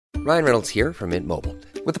Ryan Reynolds here from Mint Mobile.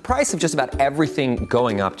 With the price of just about everything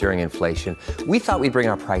going up during inflation, we thought we'd bring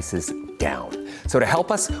our prices down. So to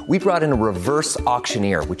help us, we brought in a reverse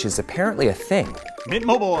auctioneer, which is apparently a thing. Mint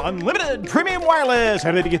Mobile Unlimited Premium Wireless.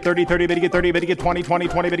 How to get 30, 30, bit to get 30, bit to get 20, 20,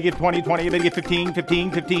 20, bit to get 20, 20, bit to get 15,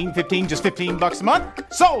 15, 15, 15, just $15 a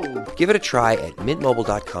month? Sold! Give it a try at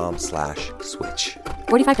mintmobile.com/switch.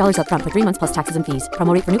 $45 up front for 3 months plus taxes and fees.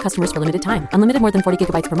 Promo rate for new customers for limited time. Unlimited more than 40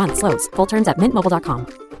 gigabytes per month. Slows full terms at mintmobile.com.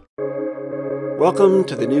 Welcome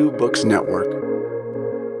to the New Books Network.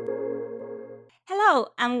 Hello,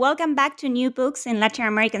 and welcome back to New Books in Latin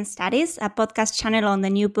American Studies, a podcast channel on the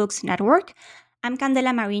New Books Network. I'm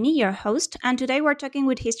Candela Marini, your host, and today we're talking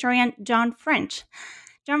with historian John French.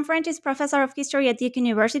 John French is professor of history at Duke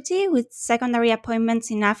University with secondary appointments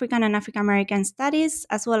in African and African American studies,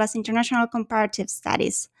 as well as international comparative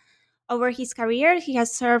studies. Over his career, he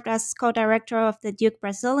has served as co-director of the Duke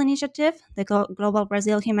Brazil Initiative, the Global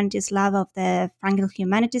Brazil Humanities Lab of the Franklin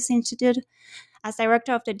Humanities Institute, as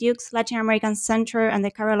director of the Duke's Latin American Center and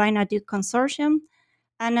the Carolina Duke Consortium,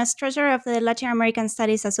 and as treasurer of the Latin American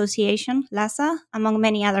Studies Association, LASA, among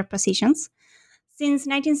many other positions. Since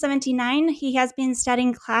 1979, he has been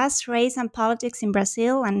studying class, race, and politics in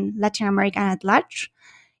Brazil and Latin America at large.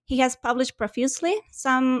 He has published profusely.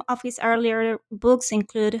 Some of his earlier books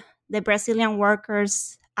include The Brazilian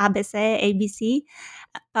Workers' ABC,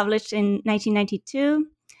 published in 1992,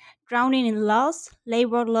 Drowning in Laws,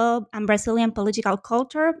 Labor Law and Brazilian Political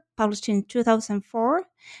Culture, published in 2004,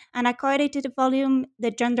 and a co-edited volume,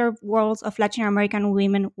 The Gender Worlds of Latin American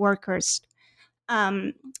Women Workers.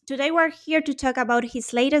 Today we're here to talk about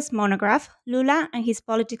his latest monograph, Lula and His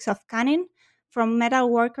Politics of Cunning, From Metal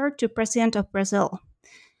Worker to President of Brazil.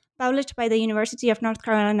 Published by the University of North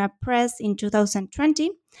Carolina Press in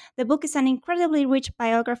 2020, the book is an incredibly rich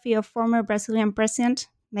biography of former Brazilian president,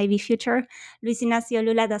 maybe future, Luiz Inácio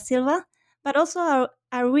Lula da Silva, but also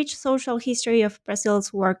a rich social history of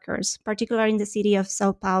Brazil's workers, particularly in the city of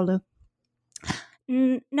Sao Paulo.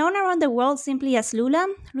 Known around the world simply as Lula,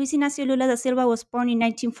 Luiz Inácio Lula da Silva was born in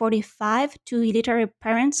 1945 to illiterate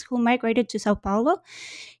parents who migrated to Sao Paulo.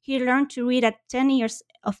 He learned to read at 10 years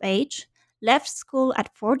of age, left school at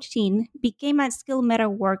 14, became a skilled metal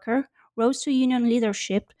worker, rose to union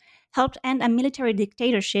leadership, helped end a military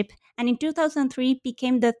dictatorship, and in 2003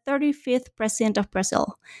 became the 35th president of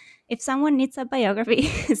Brazil. If someone needs a biography,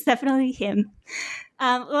 it's definitely him.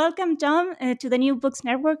 Welcome, John, to the New Books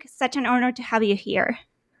Network. Such an honor to have you here.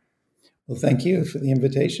 Well, thank you for the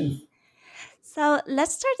invitation. So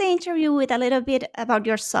let's start the interview with a little bit about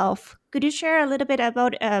yourself. Could you share a little bit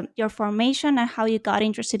about your formation and how you got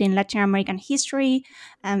interested in Latin American history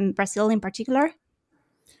and Brazil in particular?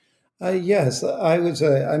 Yes,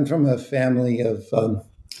 I'm from a family of,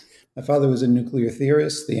 my father was a nuclear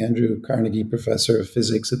theorist, the Andrew Carnegie Professor of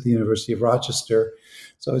Physics at the University of Rochester.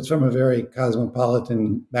 So it's from a very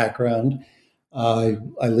cosmopolitan background. I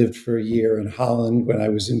lived for a year in Holland when I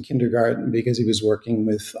was in kindergarten because he was working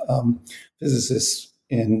with physicists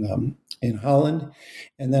in Holland.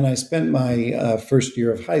 And then I spent my first year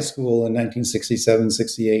of high school in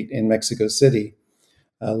 1967-68 in Mexico City,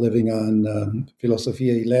 living on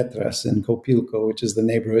Filosofía y Letras in Copilco, which is the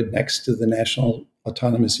neighborhood next to the National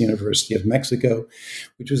Autonomous University of Mexico,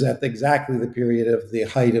 which was at exactly the period of the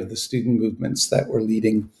height of the student movements that will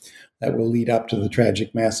lead up to the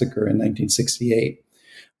tragic massacre in 1968.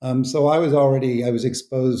 So I was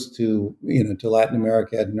exposed to Latin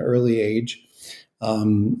America at an early age.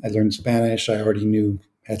 I learned Spanish. I already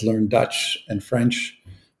had learned Dutch and French.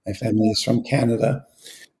 My family is from Canada.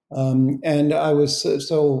 And then I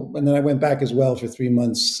went back as well for 3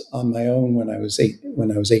 months on my own when I was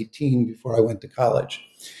 18 before I went to college.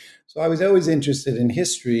 So I was always interested in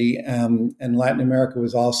history, and Latin America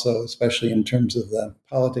was also, especially in terms of the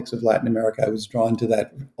politics of Latin America, I was drawn to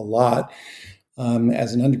that a lot.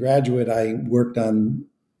 As an undergraduate, I worked on,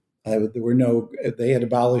 they had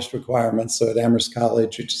abolished requirements. So at Amherst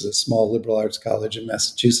College, which is a small liberal arts college in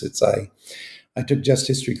Massachusetts, I took just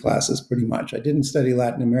history classes pretty much. I didn't study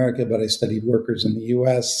Latin America, but I studied workers in the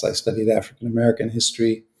U.S. I studied African American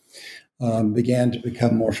history, began to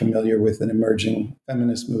become more familiar with an emerging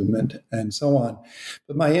feminist movement and so on.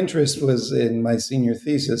 But my interest was in my senior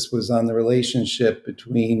thesis was on the relationship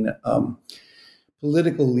between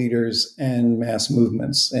political leaders and mass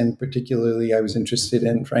movements. And particularly, I was interested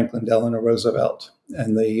in Franklin Delano Roosevelt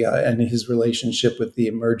and his relationship with the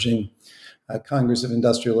emerging Congress of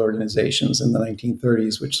Industrial Organizations in the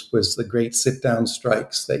 1930s, which was the great sit-down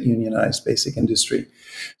strikes that unionized basic industry.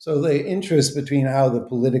 So the interest between how the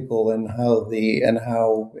political and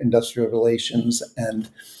how industrial relations and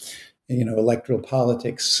electoral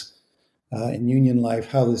politics in union life,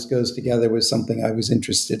 how this goes together was something I was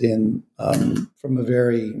interested in from a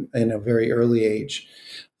very early age.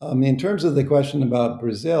 In terms of the question about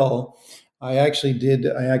Brazil, I actually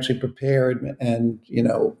prepared and,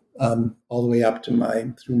 all the way up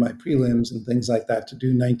to through my prelims and things like that to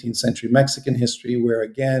do 19th century Mexican history, where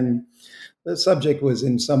again, the subject was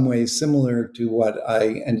in some ways similar to what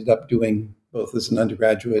I ended up doing both as an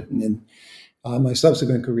undergraduate and in my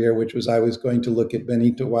subsequent career, which was I was going to look at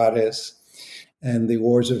Benito Juarez and the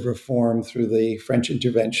wars of reform through the French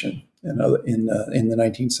intervention in the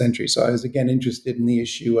 19th century. So I was again interested in the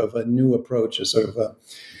issue of a new approach, a sort of a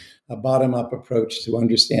bottom-up approach to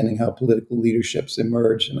understanding how political leaderships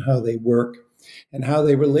emerge and how they work and how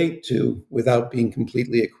they relate to, without being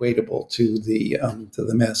completely equatable to the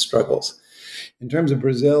mass struggles. In terms of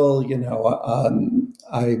Brazil,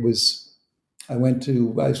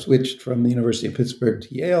 I switched from the University of Pittsburgh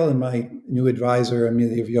to Yale, and my new advisor,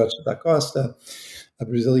 Emília Viotti da Costa, a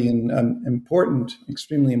Brazilian,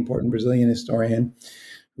 extremely important Brazilian historian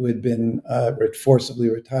who had been forcibly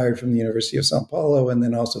retired from the University of São Paulo and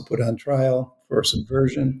then also put on trial for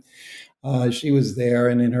subversion. She was there,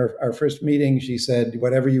 and in our first meeting, she said,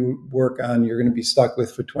 whatever you work on, you're going to be stuck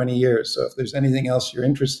with for 20 years. So if there's anything else you're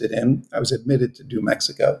interested in, I was admitted to do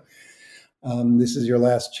Mexico. This is your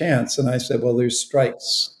last chance. And I said, well, there's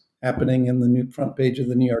strikes happening in the new front page of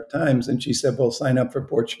the New York Times. And she said, well, sign up for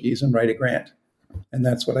Portuguese and write a grant. And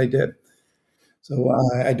that's what I did. So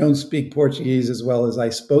I don't speak Portuguese as well as I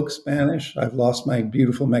spoke Spanish. I've lost my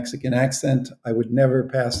beautiful Mexican accent. I would never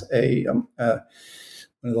pass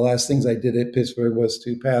one of the last things I did at Pittsburgh was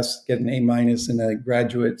to get an A- in a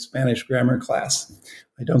graduate Spanish grammar class.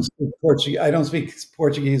 I don't speak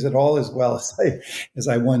Portuguese at all as well as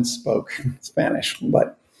I once spoke Spanish,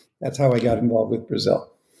 but that's how I got involved with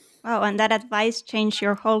Brazil. Wow, and that advice changed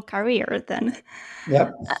your whole career then.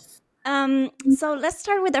 Yep. So let's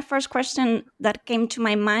start with the first question that came to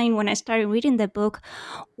my mind when I started reading the book.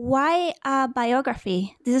 Why a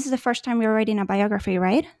biography? This is the first time you're writing a biography,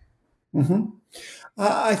 right? Mm-hmm.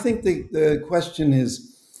 I think the question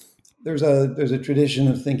is, there's a tradition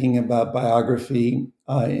of thinking about biography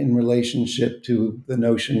in relationship to the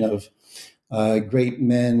notion of great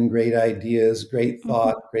men, great ideas, great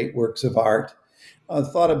thought, great works of art,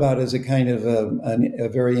 thought about as a kind of a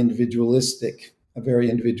very individualistic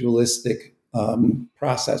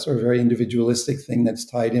process, or a very individualistic thing that's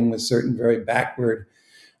tied in with certain very backward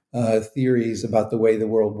theories about the way the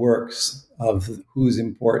world works, of who's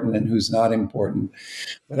important and who's not important.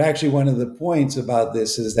 But actually, one of the points about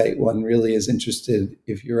this is that one really is interested,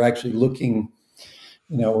 if you're actually looking,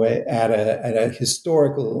 at a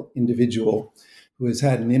historical individual who has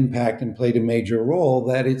had an impact and played a major role,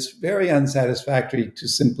 that it's very unsatisfactory to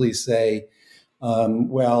simply say,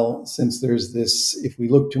 well, since there's this, if we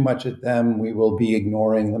look too much at them, we will be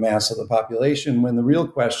ignoring the mass of the population, when the real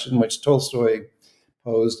question, which Tolstoy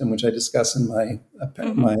posed and which I discuss in my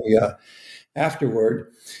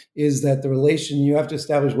afterword, is that you have to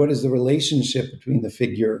establish what is the relationship between the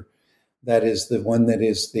figure that is the one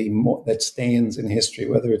that stands in history,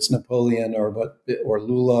 whether it's Napoleon or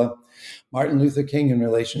Lula, Martin Luther King, in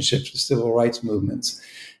relationships with civil rights movements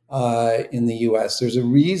in the U.S. There's a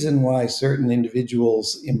reason why certain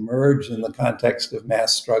individuals emerge in the context of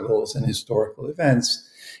mass struggles and historical events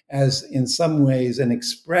as, in some ways, an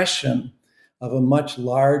expression of a much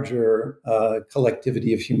larger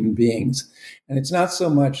collectivity of human beings. And it's not so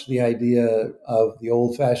much the idea of the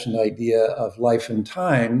old-fashioned idea of life and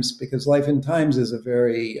times, because life and times is a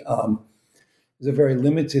very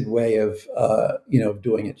limited way of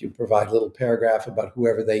doing it. You provide a little paragraph about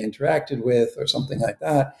whoever they interacted with or something like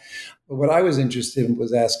that. But what I was interested in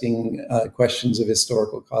was asking questions of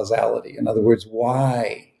historical causality. In other words,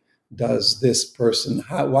 why does this person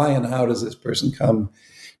come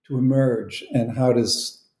to emerge, and how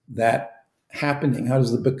does that happening, how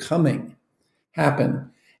does the becoming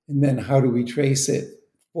happen, and then how do we trace it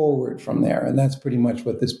forward from there? And that's pretty much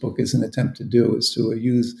what this book is an attempt to do, is to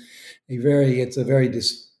use it's a very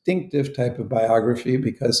distinctive type of biography,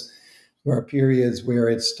 because there are periods where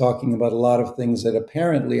it's talking about a lot of things that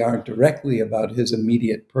apparently aren't directly about his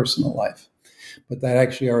immediate personal life, but that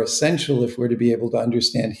actually are essential if we're to be able to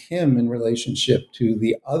understand him in relationship to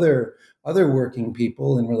the other working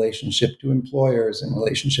people, in relationship to employers, in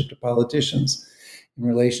relationship to politicians, in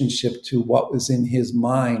relationship to what was in his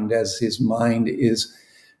mind as his mind is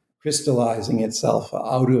crystallizing itself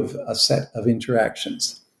out of a set of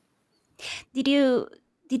interactions. Did you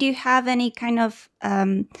have any kind of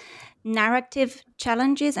narrative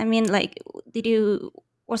challenges? I mean,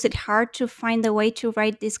 was it hard to find a way to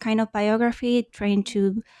write this kind of biography, trying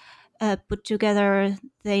to put together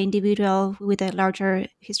the individual with a larger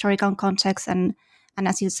historical context, and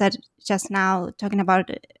as you said just now, talking about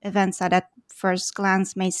events that at first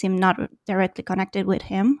glance may seem not directly connected with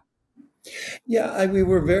him. Yeah, I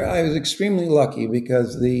was extremely lucky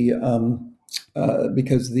because the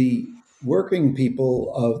working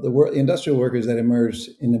people of the industrial workers that emerged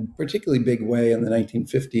in a particularly big way in the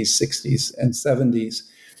 1950s, 60s, and 70s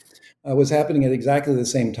was happening at exactly the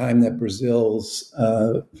same time that Brazil's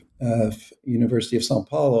University of São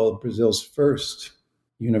Paulo, Brazil's first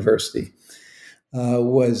university,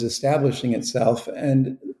 was establishing itself.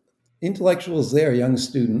 And intellectuals there, young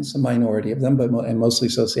students, a minority of them, and mostly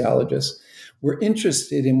sociologists, were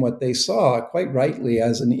interested in what they saw, quite rightly,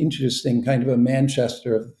 as an interesting kind of a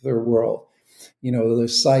Manchester of the third world. The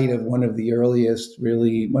site of one of the earliest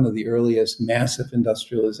massive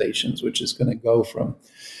industrializations, which is going to go from,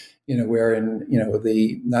 not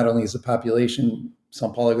only is the population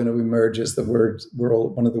São Paulo going to emerge as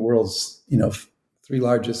one of the world's, three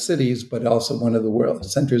largest cities, but also one of the world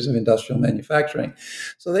centers of industrial manufacturing.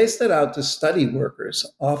 So they set out to study workers,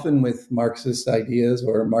 often with Marxist ideas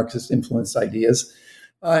or Marxist-influenced ideas.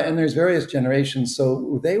 And there's various generations.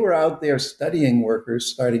 So they were out there studying workers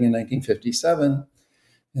starting in 1957,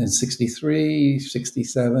 and 63,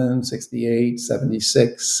 67, 68,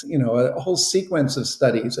 76, a whole sequence of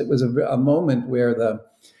studies. It was a moment where the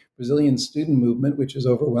Brazilian student movement, which is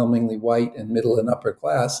overwhelmingly white and middle and upper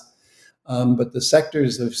class, but the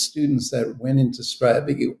sectors of students that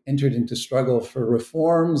entered into struggle for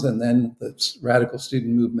reforms, and then the radical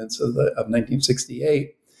student movements of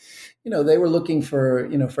 1968, they were looking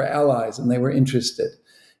for allies, and they were interested,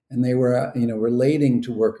 and they were relating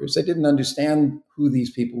to workers. They didn't understand who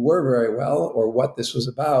these people were very well or what this was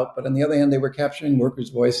about, but on the other hand, they were capturing workers'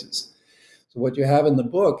 voices. So what you have in the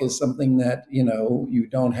book is something that you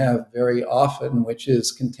don't have very often, which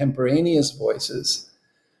is contemporaneous voices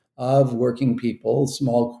of working people,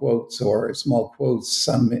 small quotes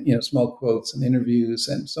and interviews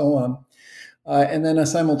and so on. And then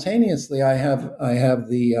simultaneously, I have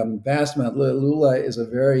the vast amount. Lula is a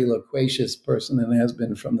very loquacious person and has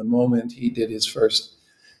been from the moment he did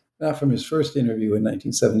not from his first interview in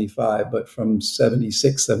 1975, but from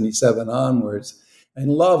 76, 77 onwards,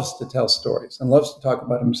 and loves to tell stories and loves to talk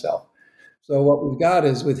about himself. So what we've got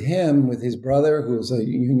is with him, with his brother, who was a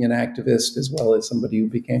union activist, as well as somebody who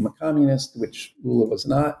became a communist, which Lula was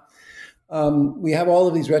not. We have all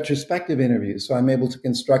of these retrospective interviews. So I'm able to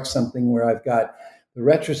construct something where I've got the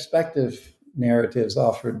retrospective narratives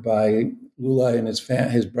offered by Lula and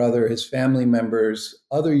his brother, his family members,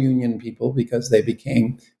 other union people, because they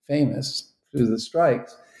became famous through the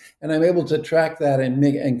strikes. And I'm able to track that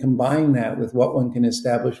and combine that with what one can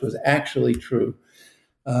establish was actually true.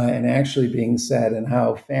 And actually being said, and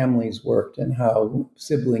how families worked, and how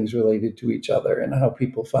siblings related to each other, and how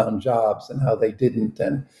people found jobs, and how they didn't,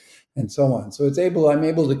 and so on. So I'm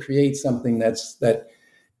able to create something that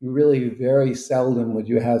you really very seldom would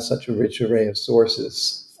you have such a rich array of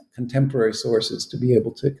sources, contemporary sources, to be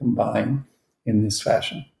able to combine in this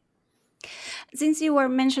fashion. Since you were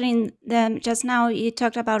mentioning them just now, you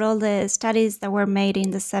talked about all the studies that were made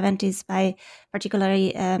in the 70s by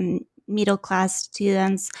particularly middle-class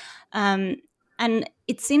students. And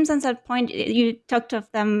it seems at that point you talked of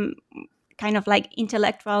them kind of like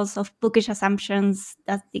intellectuals of bookish assumptions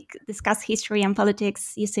that discuss history and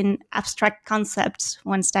politics using abstract concepts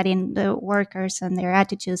when studying the workers and their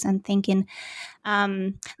attitudes and thinking.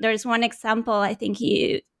 There's one example I think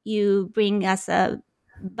you bring as a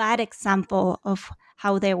bad example of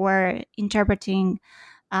how they were interpreting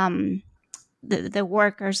the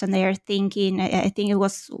workers and their thinking. I think it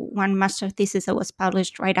was one master thesis that was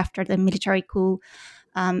published right after the military coup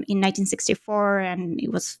in 1964, and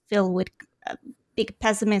it was filled with big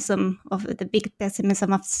pessimism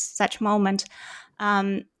of such moment.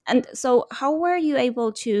 And so, how were you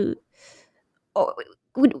able to? Or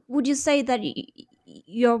would you say that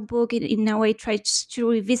your book, in a way, tries to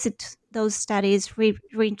revisit those studies,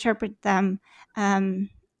 reinterpret them,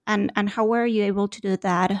 and how were you able to do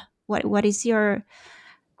that? What is your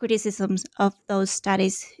criticisms of those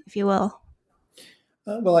studies, if you will?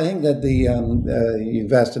 Well, I think that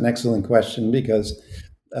you've asked an excellent question, because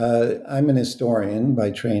I'm an historian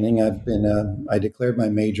by training. I declared my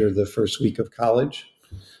major the first week of college.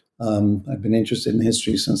 I've been interested in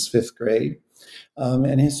history since fifth grade.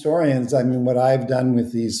 And historians, what I've done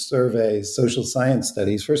with these surveys, social science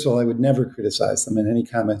studies, first of all, I would never criticize them in any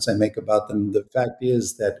comments I make about them. The fact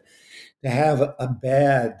is that to have a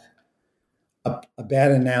bad a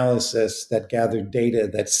bad analysis that gathered data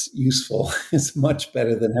that's useful is much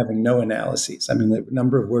better than having no analyses. I mean, the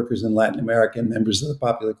number of workers in Latin America, members of the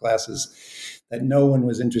popular classes, that no one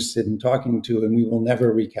was interested in talking to, and we will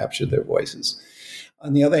never recapture their voices.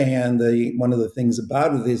 On the other hand, one of the things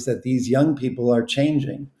about it is that these young people are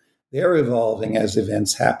changing. They're evolving as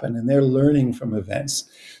events happen, and they're learning from events.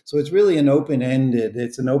 So it's really an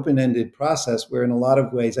open-ended process where in a lot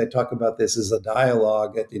of ways I talk about this as a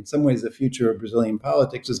dialogue. In some ways, the future of Brazilian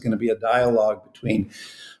politics is going to be a dialogue between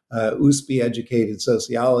USP-educated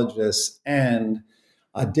sociologists and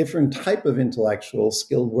a different type of intellectual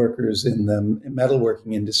skilled workers in the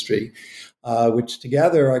metalworking industry, which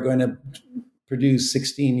together are going to produced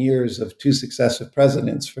 16 years of two successive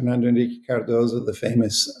presidents, Fernando Henrique Cardoso, the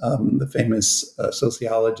famous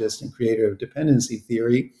sociologist and creator of dependency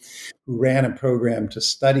theory, who ran a program to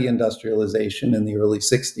study industrialization in the early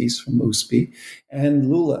 60s from USP, and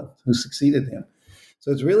Lula, who succeeded him.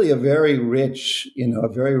 So it's really a very rich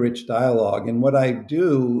dialogue. And what I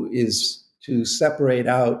do is to separate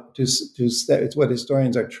out, it's what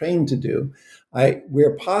historians are trained to do.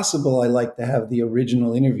 Where possible, I like to have the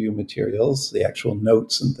original interview materials, the actual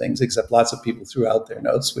notes and things, except lots of people threw out their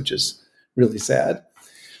notes, which is really sad.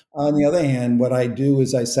 On the other hand, what I do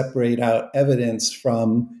is I separate out evidence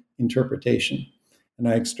from interpretation, and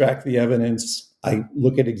I extract the evidence. I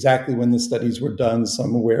look at exactly when the studies were done, so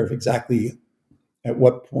I'm aware of exactly at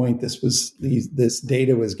what point this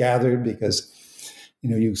data was gathered, because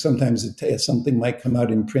sometimes something might come out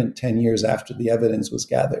in print 10 years after the evidence was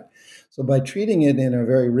gathered. So by treating it in a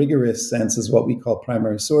very rigorous sense as what we call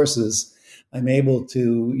primary sources, I'm able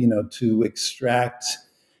to extract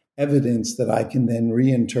evidence that I can then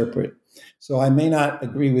reinterpret. So I may not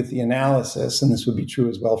agree with the analysis, and this would be true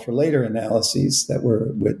as well for later analyses that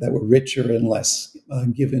were richer and less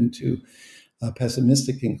given to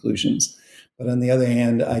pessimistic conclusions. But on the other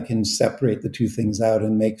hand, I can separate the two things out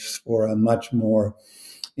and make for a much more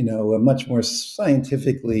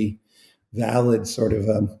scientifically valid sort of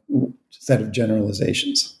set of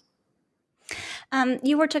generalizations.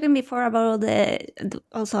 You were talking before about all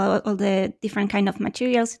the different kind of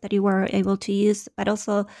materials that you were able to use, but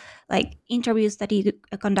also like interviews that you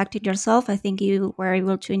conducted yourself. I think you were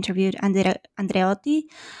able to interview Andreotti.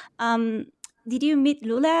 Did you meet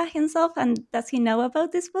Lula himself, and does he know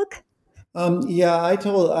about this book? I've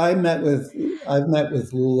met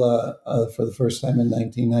with Lula for the first time in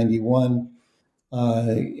 1991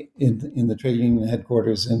 in the trade union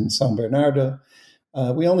headquarters in São Bernardo.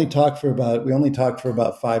 We only talked for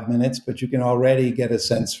about 5 minutes, but you can already get a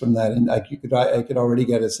sense from that, and I could already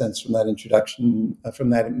get a sense from that introduction,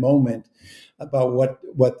 from that moment, about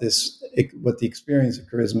what the experience of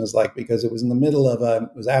charisma is like, because it was in the middle of it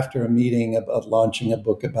was after a meeting of launching a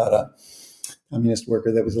book about a communist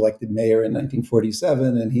worker that was elected mayor in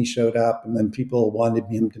 1947, and he showed up, and then people wanted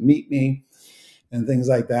him to meet me and things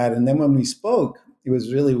like that. And then when we spoke, it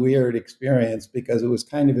was really weird experience, because it was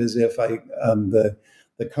kind of as if the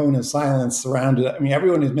cone of silence surrounded. I mean,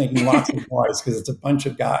 everyone is making lots of noise because it's a bunch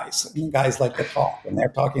of guys. And guys like to talk, and they're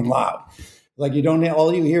talking loud. Like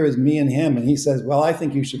all you hear is me and him. And he says, well, I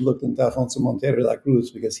think you should look into Afonso Monteiro de la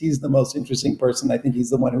Cruz, because he's the most interesting person. I think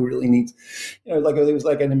he's the one who really needs, it was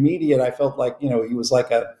like an immediate, I felt like,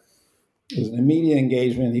 it was an immediate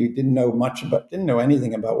engagement. He didn't know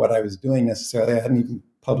anything about what I was doing necessarily. I hadn't even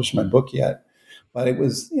published my book yet, but it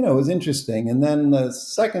was interesting. And then the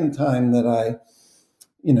second time that I,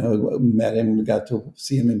 met him, got to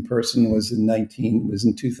see him in person was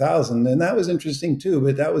in 2000. And that was interesting too,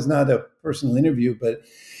 but that was not a personal interview, but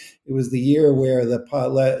it was the year where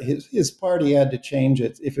his party had to change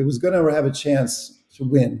it. If it was going to have a chance to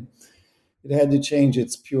win, it had to change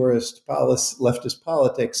its purist leftist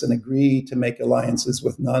politics and agree to make alliances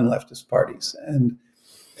with non-leftist parties. And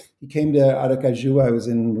he came to Aracaju. I was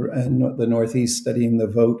in the Northeast studying the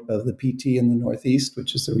vote of the PT in the Northeast,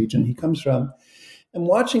 which is the region he comes from. And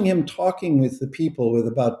watching him talking with the people, with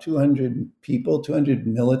about 200 people, 200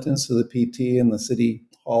 militants of the PT in the city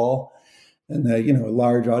hall, and a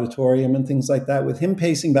large auditorium and things like that, with him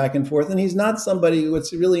pacing back and forth. And he's not somebody,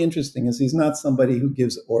 what's really interesting is he's not somebody who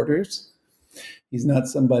gives orders. He's not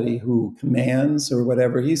somebody who commands or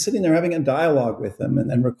whatever. He's sitting there having a dialogue with them and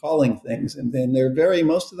then recalling things. And then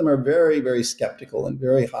most of them are very, very skeptical and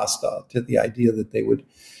very hostile to the idea that they would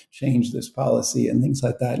change this policy and things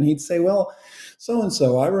like that. And he'd say, well,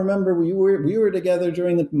 so-and-so, I remember we were together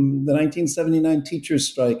during the 1979 teachers'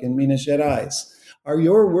 strike in Minas Gerais. Are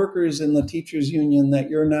your workers in the teachers' union that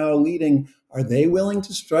you're now leading, are they willing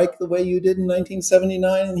to strike the way you did in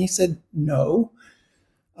 1979? And he said, no.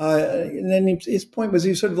 And then his point was he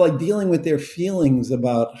was sort of like dealing with their feelings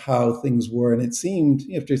about how things were. And it seemed,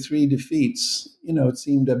 after 3 defeats, it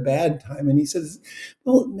seemed a bad time. And he says,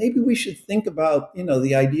 well, maybe we should think about,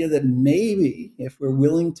 the idea that maybe if we're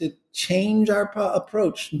willing to change our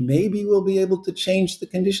approach, maybe we'll be able to change the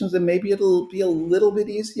conditions, and maybe it'll be a little bit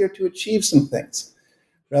easier to achieve some things,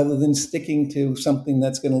 rather than sticking to something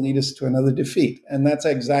that's going to lead us to another defeat. And that's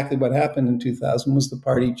exactly what happened in 2000, was the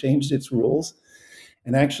party changed its rules.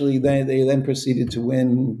 And actually, they then proceeded to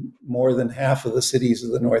win more than half of the cities of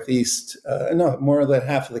the Northeast, more than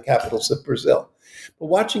half of the capitals of Brazil. But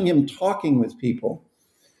watching him talking with people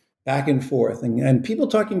back and forth, and people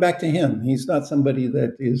talking back to him, he's not somebody who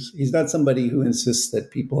insists that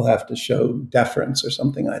people have to show deference or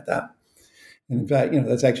something like that. And in fact,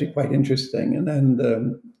 that's actually quite interesting. And then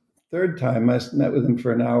the third time I met with him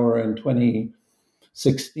for an hour in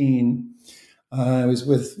 2016, I was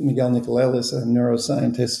with Miguel Nicolelis, a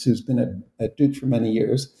neuroscientist who's been at Duke for many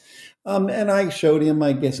years. And I showed him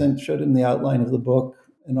the outline of the book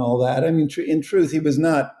and all that. I mean, in truth, he was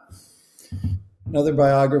not another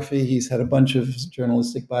biography. He's had a bunch of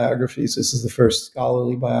journalistic biographies. This is the first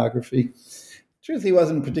scholarly biography. Truth, he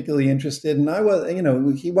wasn't particularly interested. And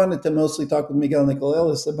he wanted to mostly talk with Miguel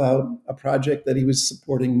Nicolelis about a project that he was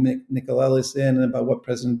supporting Nicolelis in, and about what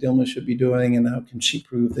President Dilma should be doing, and how can she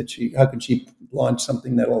launch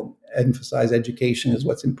something that'll emphasize education as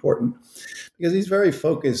what's important. Because he's very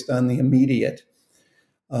focused on the immediate,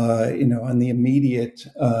 the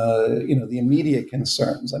immediate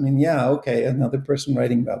concerns. I mean, yeah, okay, another person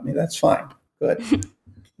writing about me, that's fine, good,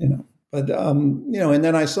 But, and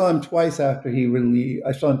then I saw him twice I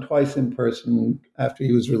saw him twice in person after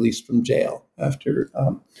he was released from jail, in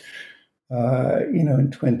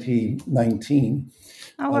 2019.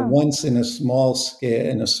 Oh, wow. Once in a small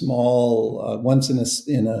scale, once with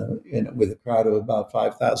a crowd of about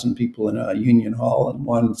 5,000 people in a union hall, and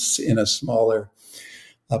once in a smaller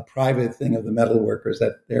private thing of the metal workers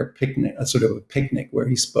at their picnic, a sort of a picnic where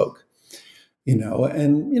he spoke.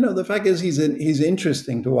 The fact is he's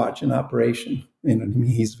interesting to watch in operation.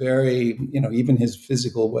 He's very, even his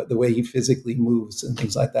physical, the way he physically moves and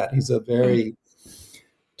things like that. He's a very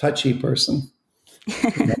touchy person.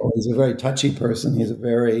 He's a very touchy person. He's a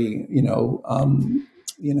very, and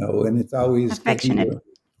it's always affectionate.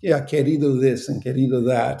 Querido this and querido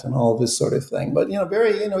that and all this sort of thing. But,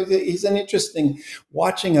 he's an interesting,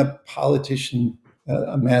 watching a politician,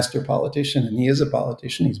 a master politician, and he is a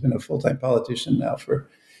politician. He's been a full-time politician now for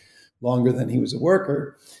longer than he was a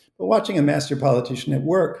worker. But watching a master politician at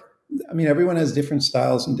work, I mean, everyone has different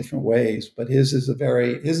styles and different ways, but his is a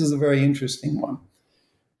very interesting one.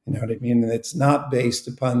 You know what I mean? And it's not based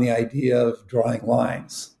upon the idea of drawing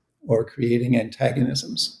lines or creating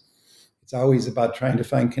antagonisms. It's always about trying to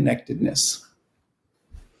find connectedness.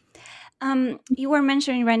 You were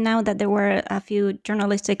mentioning right now that there were a few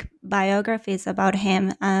journalistic biographies about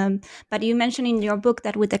him, but you mentioned in your book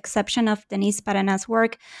that with the exception of Denise Parana's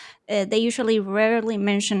work, they usually rarely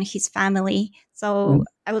mention his family. So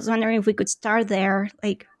I was wondering if we could start there,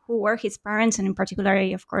 like who were his parents, and in particular,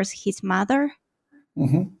 of course, his mother?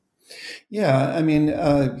 Mm-hmm. Yeah, I mean,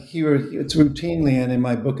 it's routinely, and in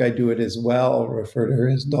my book I do it as well, refer to her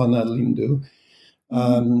as Dona Lindu.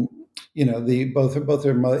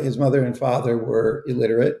 His mother and father were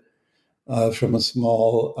illiterate from a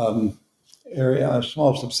small area,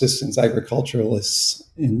 small subsistence agriculturalists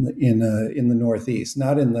in the Northeast,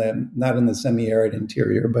 not in the semi-arid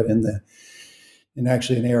interior, but in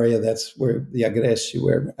actually an area that's where the Agreste,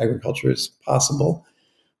 where agriculture is possible.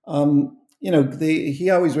 He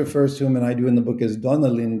always refers to him, and I do in the book, as Dona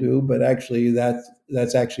Lindu, but actually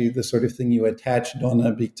that's actually the sort of thing you attach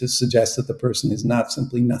Dona to suggest that the person is not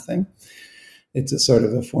simply nothing. It's a sort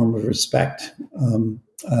of a form of respect,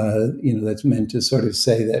 that's meant to sort of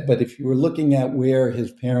say that. But if you were looking at where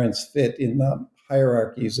his parents fit in the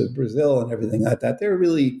hierarchies of Brazil and everything like that, they're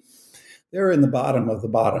in the bottom of the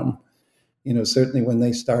bottom. Certainly when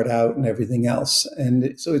they start out and everything else.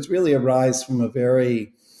 And so it's really a rise from a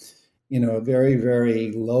very, very,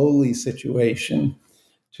 very lowly situation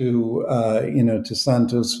to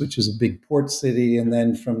Santos, which is a big port city. And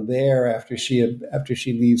then from there, after she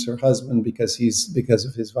leaves her husband because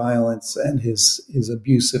of his violence and his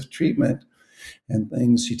abusive treatment and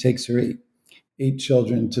things, she takes her eight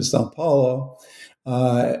children to Sao Paulo.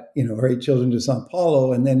 Her 8 children to Sao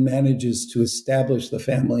Paulo, and then manages to establish the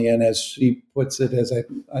family. And as she puts it, as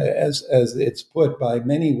it's put by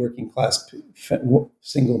many working class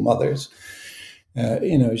single mothers,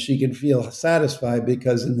 she can feel satisfied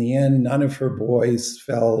because in the end, none of her boys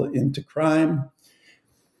fell into crime,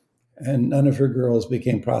 and none of her girls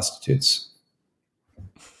became prostitutes.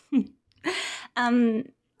 Um,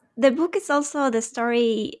 the book is also the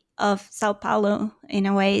story of Sao Paulo. In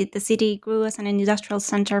a way, the city grew as an industrial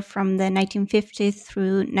center from the 1950s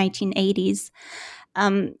through 1980s.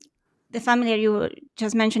 Um, the family you were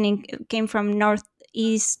just mentioning came from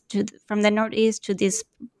from the northeast to this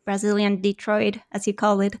Brazilian Detroit, as you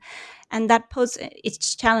call it, and that posed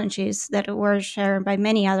its challenges that were shared by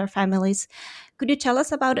many other families. Could you tell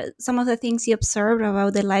us about some of the things you observed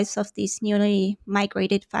about the lives of these newly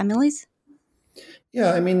migrated families?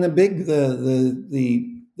 Yeah, I mean,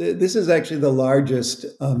 this is actually the largest,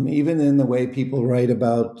 even in the way people write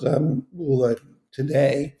about Lula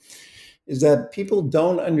today, is that people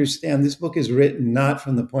don't understand. This book is written not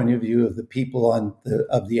from the point of view of the people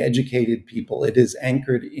of the educated people. It is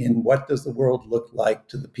anchored in what does the world look like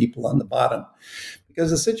to the people on the bottom,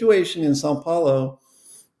 because the situation in Sao Paulo,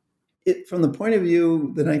 from the point of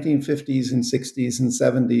view the 1950s and 60s and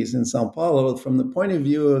 70s in Sao Paulo, from the point of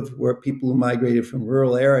view of where people who migrated from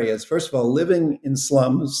rural areas, first of all, living in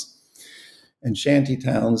slums and shanty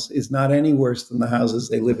towns is not any worse than the houses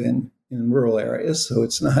they live in rural areas. So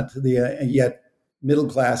it's not yet middle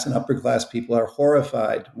class and upper class people are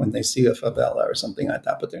horrified when they see a favela or something like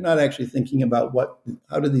that, but they're not actually thinking about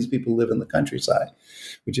how do these people live in the countryside,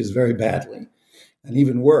 which is very badly. And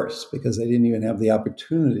even worse, because they didn't even have the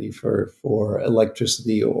opportunity for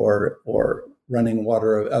electricity or running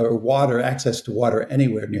water or access to water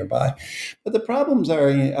anywhere nearby. But the problems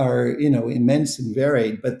are immense and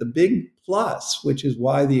varied. But the big plus, which is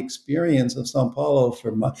why the experience of Sao Paulo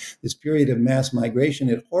for this period of mass migration,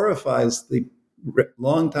 it horrifies the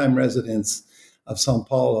longtime residents of Sao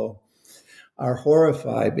Paulo, are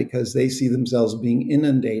horrified because they see themselves being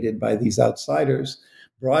inundated by these outsiders,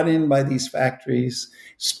 brought in by these factories,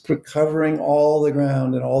 covering all the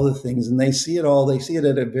ground and all the things. And they see it all. They see it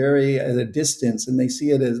at a distance, and they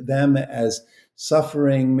see it as them as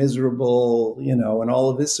suffering, miserable, and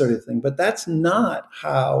all of this sort of thing. But that's not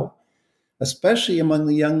how, especially among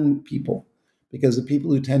the young people, because the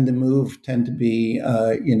people who tend to move tend to be,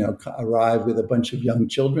 arrive with a bunch of young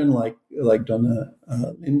children like Dona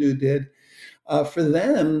Lindu did. For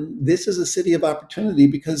them, this is a city of opportunity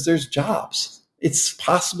because there's jobs. It's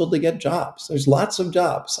possible to get jobs. There's lots of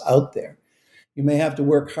jobs out there. You may have to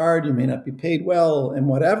work hard. You may not be paid well and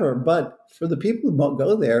whatever. But for the people who don't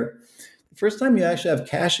go there, the first time you actually have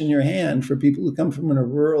cash in your hand, for people who come from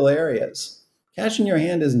rural areas, cash in your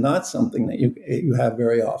hand is not something that you have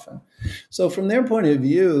very often. So from their point of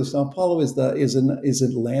view, Sao Paulo is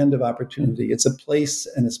a land of opportunity. It's a place,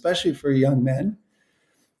 and especially for young men,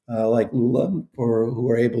 like Lula, who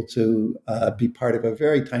are able to be part of a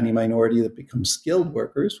very tiny minority that becomes skilled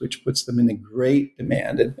workers, which puts them in a great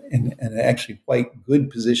demand and actually quite good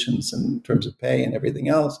positions in terms of pay and everything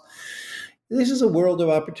else. This is a world of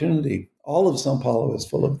opportunity. All of Sao Paulo is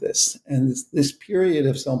full of this. And this period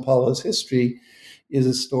of Sao Paulo's history is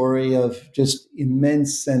a story of just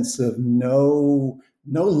immense sense of no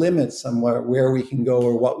limits on where we can go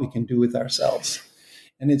or what we can do with ourselves.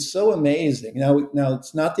 And it's so amazing. Now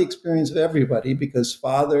it's not the experience of everybody, because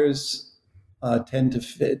fathers tend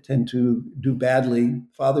to do badly.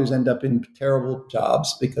 Fathers end up in terrible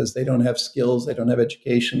jobs because they don't have skills, they don't have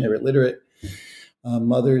education, they're illiterate.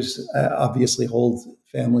 Mothers obviously hold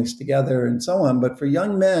families together and so on. But for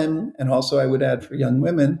young men, and also I would add for young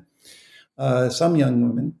women, some young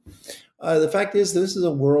women, the fact is this is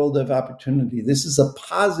a world of opportunity. This is a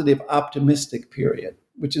positive, optimistic period,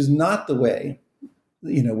 which is not the way.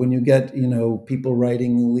 When you get, people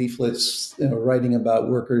writing leaflets, writing about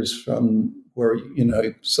workers from where,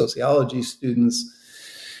 sociology students,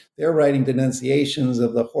 they're writing denunciations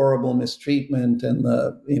of the horrible mistreatment and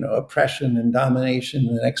the, oppression and domination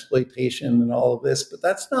and exploitation and all of this. But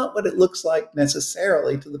that's not what it looks like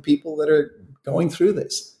necessarily to the people that are going through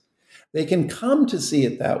this. They can come to see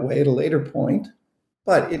it that way at a later point,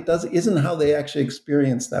 but isn't how they actually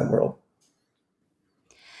experience that world.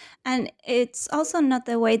 And it's also not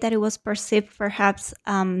the way that it was perceived, perhaps,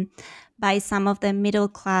 by some of the middle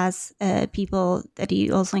class people that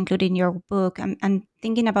you also include in your book. I'm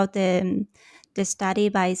thinking about the study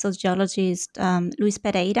by sociologist Luis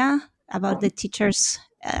Pereira about the teachers'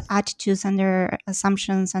 attitudes and their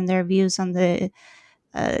assumptions and their views on the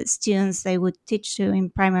students they would teach to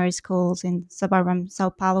in primary schools in suburban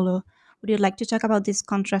Sao Paulo. Would you like to talk about these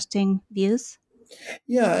contrasting views?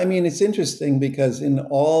 Yeah, I mean, it's interesting because in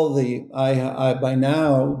all I by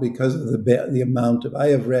now, because of the amount of, I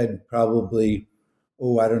have read probably,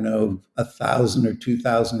 1,000 or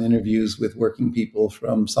 2,000 interviews with working people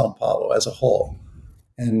from Sao Paulo as a whole.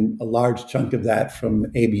 and a large chunk of that from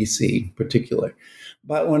ABC in particular.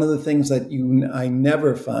 But one of the things that I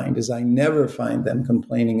never find them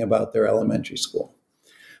complaining about their elementary school,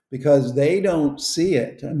 because they don't see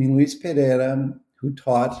it. I mean, Luis Pereira, who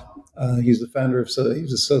taught, he's the founder of, he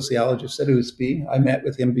was a sociologist at USP. I met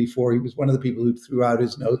with him before. He was one of the people who threw out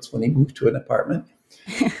his notes when he moved to an apartment.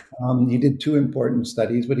 He did 2 important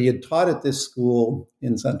studies, but he had taught at this school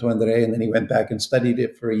in Santo André, and then he went back and studied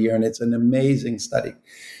it for a year, and it's an amazing study.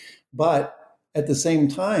 But at the same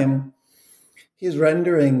time, his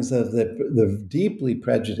renderings of the deeply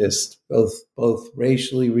prejudiced, both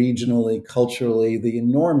racially, regionally, culturally, the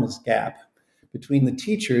enormous gap between the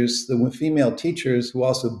teachers, the female teachers who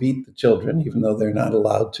also beat the children, even though they're not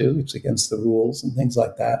allowed to, it's against the rules and things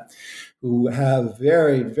like that, who have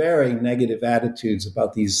very, very negative attitudes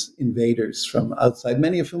about these invaders from outside,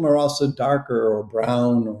 many of whom are also darker or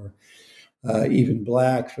brown or even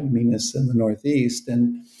black from Minas in the Northeast.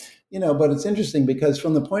 And, but it's interesting because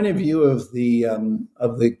from the point of view of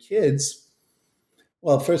the kids,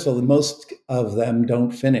 well, first of all, most of them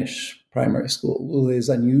don't finish primary school. Lula is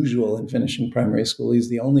unusual in finishing primary school. He's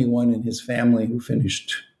the only one in his family who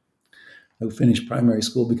finished primary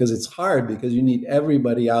school, because it's hard, because you need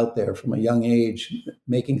everybody out there from a young age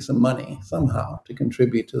making some money somehow to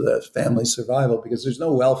contribute to the family's survival, because there's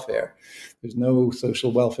no welfare. There's no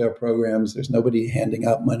social welfare programs. There's nobody handing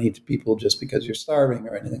out money to people just because you're starving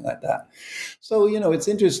or anything like that. So, it's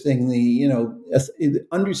interesting,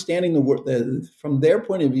 understanding the work from their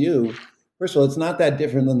point of view. First of all, it's not that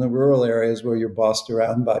different than the rural areas where you're bossed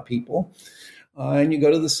around by people. And you go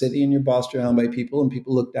to the city and you're bossed around by people and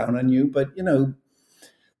people look down on you. But,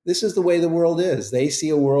 this is the way the world is. They see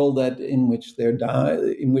a world in which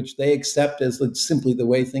they accept as simply the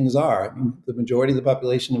way things are. I mean, the majority of the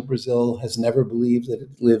population of Brazil has never believed that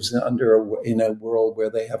it lives in a world where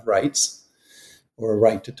they have rights, or a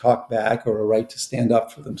right to talk back, or a right to stand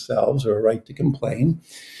up for themselves, or a right to complain.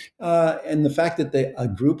 And the fact that a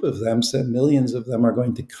group of them, so millions of them, are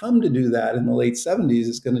going to come to do that in the late 70s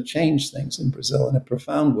is going to change things in Brazil in a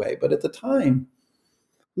profound way. But at the time,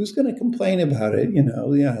 who's going to complain about it?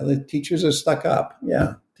 The teachers are stuck up.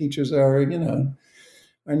 Yeah, teachers are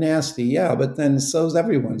nasty. Yeah, but then so's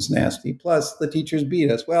everyone's nasty. Plus, the teachers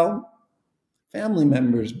beat us. Well, family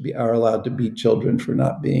members are allowed to beat children for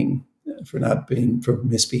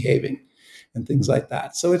misbehaving and things like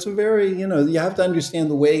that. So it's a very, you have to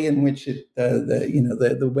understand the way in which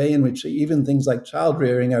the way in which even things like child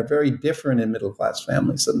rearing are very different in middle class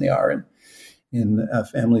families than they are in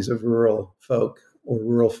families of rural folk, or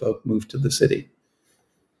rural folk moved to the city.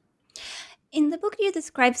 In the book, you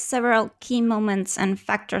describe several key moments and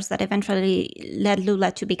factors that eventually led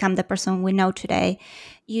Lula to become the person we know today.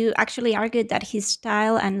 You actually argued that his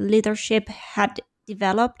style and leadership had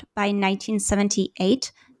developed by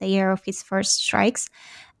 1978, the year of his first strikes,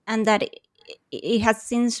 and that it has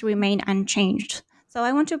since remained unchanged. So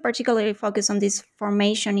I want to particularly focus on these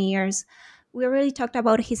formation years. We already talked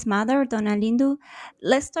about his mother, Dona Lindu.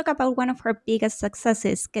 Let's talk about one of her biggest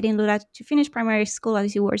successes, getting Lula to finish primary school,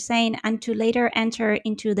 as you were saying, and to later enter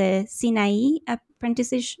into the Sinaí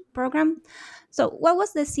apprenticeship program. So what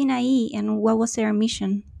was the Sinaí and what was their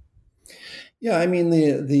mission? Yeah, I mean,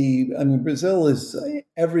 Brazil is,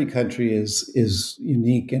 every country is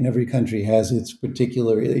unique, and every country has its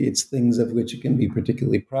things of which it can be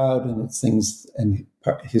particularly proud, and its things and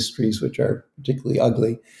histories which are particularly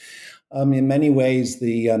ugly. In many ways,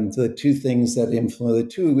 the two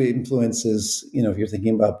influences, if you're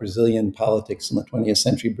thinking about Brazilian politics in the 20th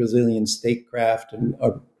century, Brazilian statecraft and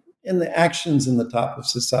the actions in the top of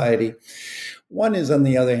society. One is, on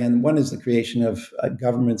the other hand, the creation of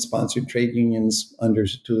government-sponsored trade unions under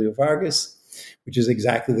Getúlio Vargas, which is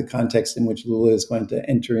exactly the context in which Lula is going to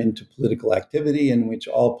enter into political activity, in which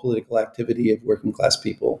all political activity of working-class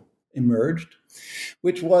people emerged,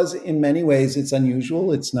 which was, in many ways, it's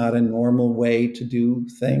unusual. It's not a normal way to do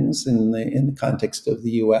things in the context of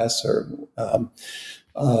the U.S. or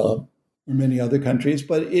many other countries.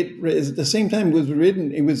 But it, at the same time,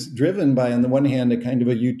 it was driven by, on the one hand, a kind of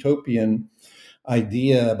a utopian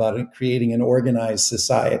idea about creating an organized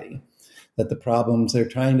society. That the problems, they're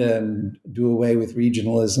trying to do away with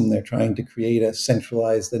regionalism. They're trying to create a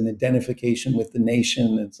centralized an identification with the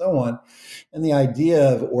nation and so on. And the idea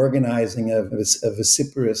of organizing a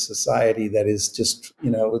vociferous society that is just,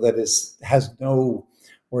 has no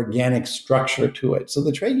organic structure to it. So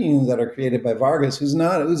the trade unions that are created by Vargas, who's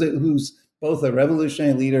both a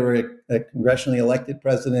revolutionary leader, a congressionally elected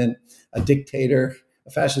president, a dictator, a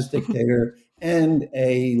fascist dictator, and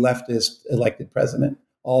a leftist elected president,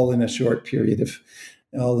 all in a short period of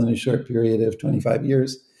 25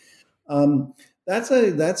 years. That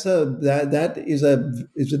is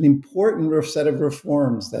an important set of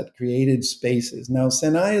reforms that created spaces. Now,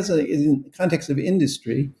 Senai is in the context of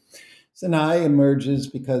industry. Senai emerges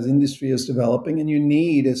because industry is developing, and you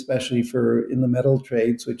need, especially in the metal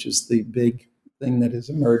trades, which is the big thing that is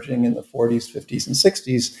emerging in the 40s, 50s, and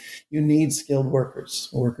 60s, you need skilled workers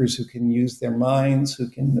who can use their minds, who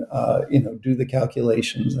can do the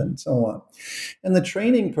calculations and so on. And the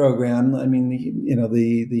training program, I mean,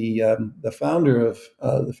 the founder of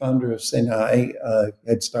Senai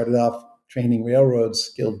had started off training railroad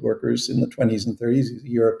skilled workers in the 20s and 30s. He's a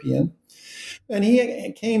European. And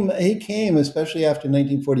he came, especially after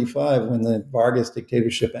 1945, when the Vargas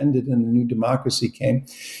dictatorship ended and a new democracy came.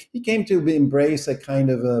 He came to embrace a kind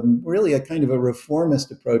of a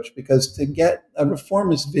reformist approach, because to get a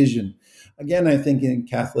reformist vision, again, I think in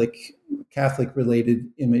Catholic related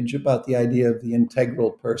image about the idea of the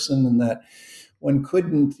integral person, and that one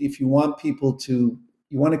couldn't, if you want to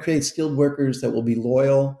create skilled workers that will be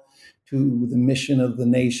loyal to the mission of the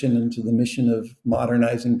nation and to the mission of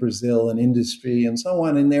modernizing Brazil and industry and so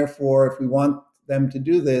on. And therefore, if we want them to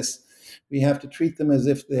do this, we have to treat them as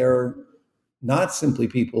if they're not simply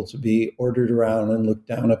people to be ordered around and looked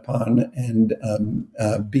down upon and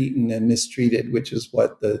beaten and mistreated, which is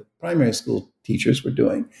what the primary school teachers were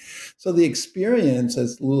doing. So the experience,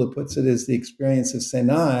 as Lula puts it, is the experience of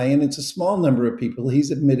Senai, and it's a small number of people.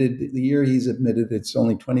 The year he's admitted, it's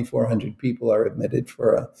only 2,400 people are admitted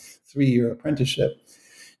for a 3-year apprenticeship.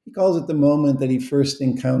 He calls it the moment that he first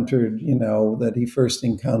encountered,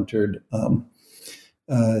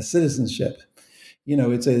 citizenship.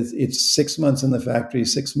 It's 6 months in the factory,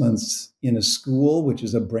 6 months in a school, which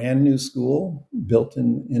is a brand new school built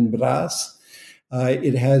in Brás.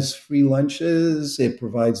 It has free lunches. It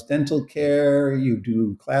provides dental care. You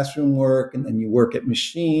do classroom work, and then you work at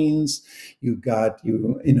machines. You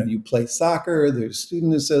play soccer. There's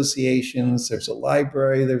student associations. There's a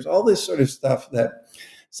library. There's all this sort of stuff that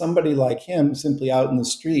somebody like him, simply out in the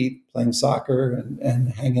street playing soccer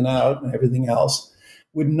and hanging out and everything else,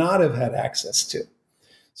 would not have had access to.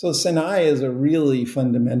 So Senai is a really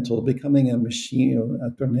fundamental, becoming a machine,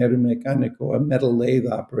 a tornero mecánico, a metal lathe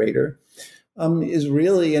operator, is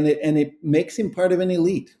really, and it makes him part of an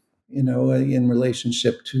elite, in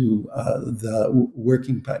relationship to the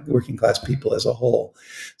working class people as a whole.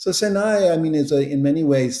 So Senai, in many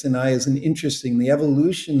ways, Senai is the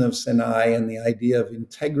evolution of Senai and the idea of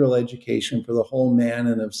integral education for the whole man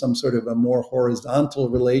and of some sort of a more horizontal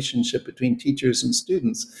relationship between teachers and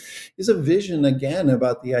students is a vision, again,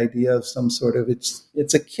 about the idea of some sort of,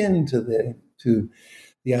 it's akin to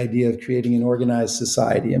the idea of creating an organized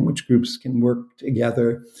society in which groups can work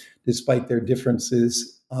together despite their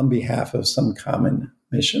differences on behalf of some common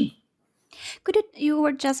mission. You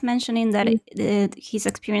were just mentioning that his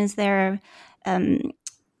experience there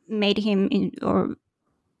made him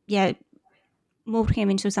moved him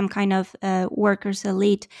into some kind of workers'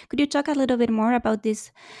 elite. Could you talk a little bit more about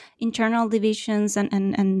these internal divisions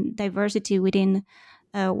and diversity within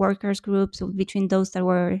workers' groups, between those that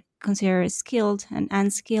were considered skilled and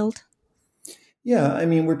unskilled? Yeah,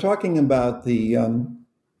 we're talking about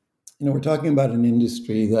we're talking about an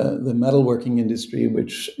industry, the metalworking industry,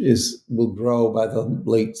 which will grow by the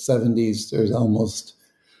late 70s. There's almost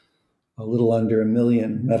a little under 1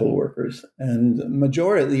 million metalworkers, and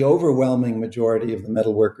the overwhelming majority of the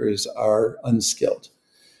metalworkers are unskilled.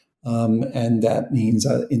 And that means,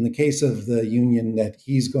 in the case of the union that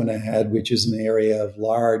he's going to head, which is an area of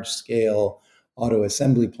large-scale auto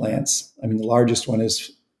assembly plants, the largest one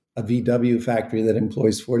is a VW factory that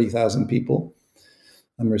employs 40,000 people,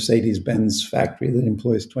 a Mercedes-Benz factory that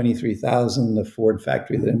employs 23,000, the Ford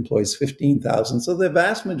factory that employs 15,000. So the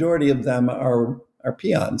vast majority of them are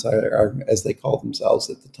peons, are, as they call themselves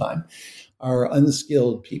at the time, are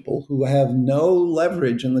unskilled people who have no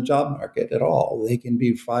leverage in the job market at all. They can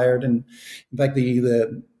be fired. And in fact,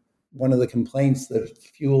 one of the complaints that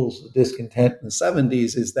fuels the discontent in the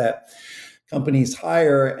 70s is that companies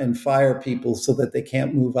hire and fire people so that they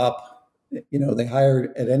can't move up. They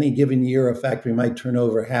hire, at any given year, a factory might turn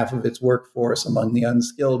over half of its workforce among the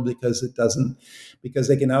unskilled because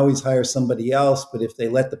they can always hire somebody else. But if they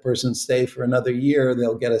let the person stay for another year,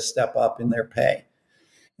 they'll get a step up in their pay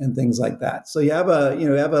and things like that. So the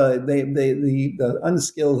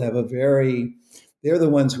unskilled they're the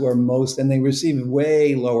ones who are most, and they receive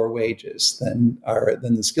way lower wages than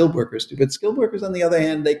the skilled workers do. But skilled workers, on the other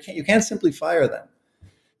hand, you can't simply fire them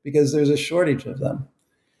because there's a shortage of them.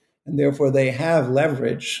 And therefore, they have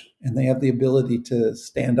leverage and they have the ability to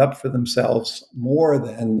stand up for themselves more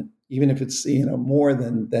than, even if it's more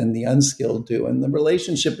than the unskilled do. And the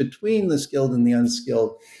relationship between the skilled and the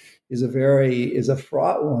unskilled is a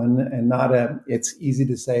fraught one, and not it's easy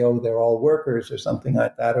to say, oh, they're all workers or something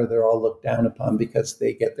like that, or they're all looked down upon because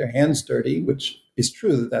they get their hands dirty, which is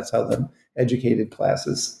true that that's how the educated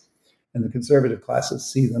classes and the conservative classes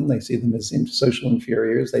see them. They see them as social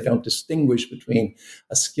inferiors. They don't distinguish between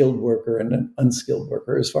a skilled worker and an unskilled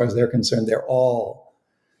worker. As far as they're concerned, they're all,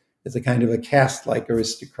 it's a kind of a caste-like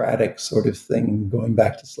aristocratic sort of thing going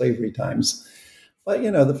back to slavery times. But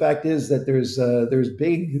the fact is that there's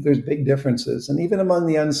big differences, and even among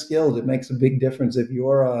the unskilled, it makes a big difference. If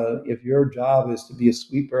your job is to be a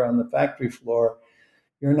sweeper on the factory floor,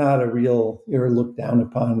 you're looked down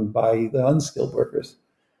upon by the unskilled workers.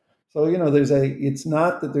 So it's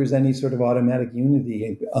not that there's any sort of automatic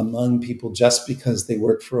unity among people just because they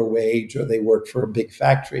work for a wage or they work for a big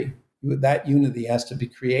factory. That unity has to be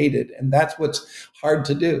created, and that's what's hard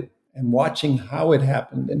to do. And watching how it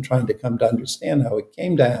happened and trying to come to understand how it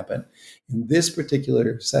came to happen in this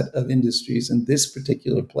particular set of industries, in this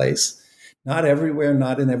particular place, not everywhere,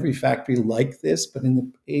 not in every factory like this, but in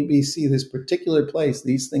the ABC, this particular place,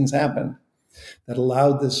 these things happened that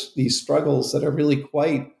allowed these struggles that are really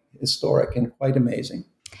quite historic and quite amazing.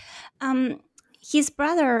 His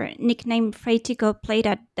brother, nicknamed Fray Tico, played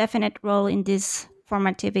a definite role in these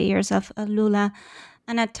formative years of Lula.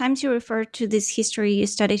 And at times you refer to this history you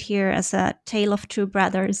studied here as a tale of two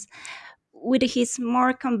brothers. With his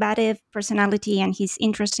more combative personality and his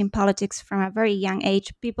interest in politics from a very young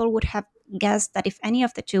age, people would have guessed that if any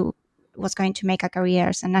of the two was going to make a career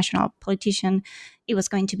as a national politician, it was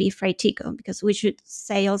going to be Fray Tico, because we should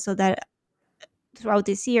say also that throughout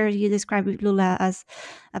this year, you described Lula as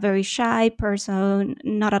a very shy person,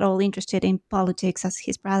 not at all interested in politics as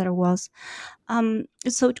his brother was.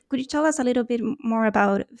 So could you tell us a little bit more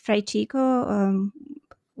about Fray Tico,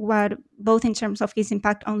 what both in terms of his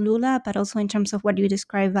impact on Lula, but also in terms of what you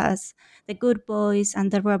describe as the good boys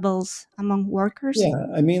and the rebels among workers? Yeah,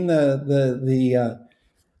 I mean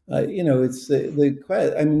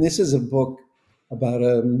this is a book about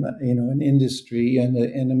an industry and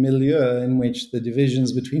a milieu in which the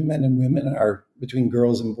divisions between men and women are between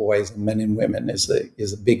girls and boys and men and women is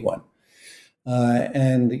a big one.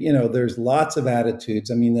 And there's lots of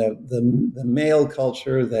attitudes. I mean, the male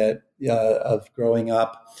culture that of growing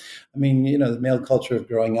up. I mean, the male culture of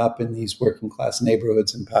growing up in these working class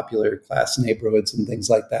neighborhoods and popular class neighborhoods and things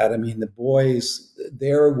like that. I mean, the boys,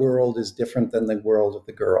 their world is different than the world of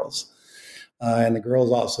the girls, and the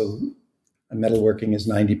girls also. Metalworking is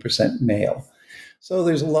 90% male, so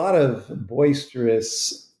there's a lot of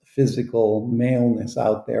boisterous physical maleness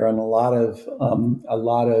out there, and a lot of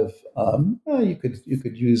you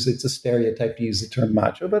could use, it's a stereotype to use the term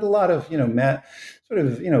macho, but a lot of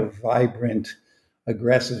vibrant,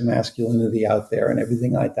 aggressive masculinity out there and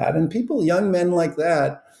everything like that. And young men like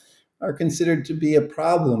that, are considered to be a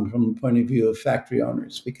problem from the point of view of factory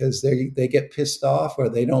owners, because they get pissed off, or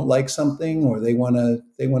they don't like something, or they want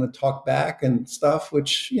to talk back and stuff,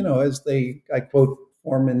 which, I quote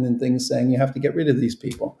Foreman and things saying, you have to get rid of these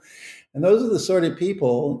people. And those are the sort of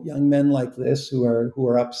people, young men like this, who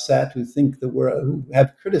are upset, who think who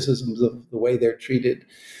have criticisms of the way they're treated.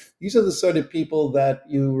 These are the sort of people that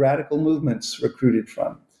radical movements recruited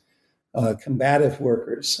from. Combative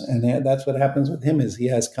workers, and that's what happens with him. Is he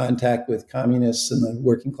has contact with communists in the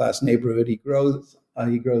working class neighborhood he grows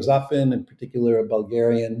up in particular a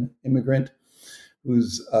Bulgarian immigrant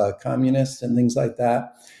who's communist and things like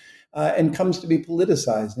that, and comes to be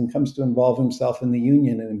politicized and comes to involve himself in the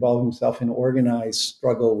union and involve himself in organized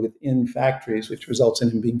struggle within factories, which results in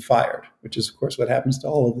him being fired, which is of course what happens to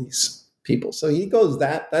all of these people. So he goes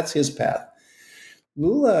that's his path.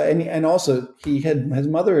 Lula, and also his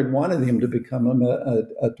mother had wanted him to become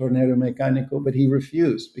a tornero mecánico, but he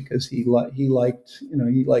refused because he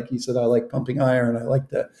said, I like pumping iron.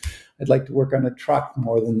 I'd like to work on a truck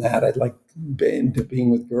more than that. I'd like being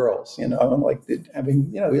with girls, I'm like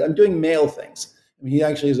having, I'm doing male things. I mean, he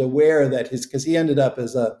actually is aware that because he ended up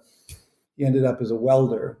as a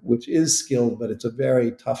welder, which is skilled, but it's a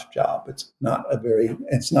very tough job. It's not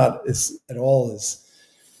as at all as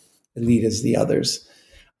elite as the others.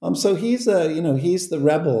 So he's the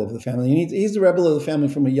rebel of the family. He's the rebel of the family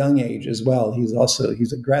from a young age as well.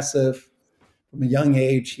 He's aggressive from a young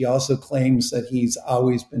age. He also claims that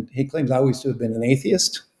he claims always to have been an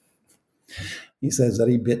atheist. He says that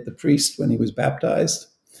he bit the priest when he was baptized,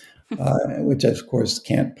 which of course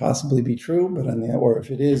can't possibly be true, or if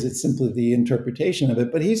it is, it's simply the interpretation of it.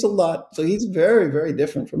 But he's very, very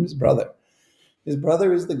different from his brother. His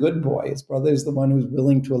brother is the good boy. His brother is the one who's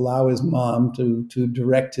willing to allow his mom to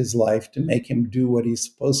direct his life, to make him do what he's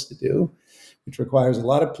supposed to do, which requires a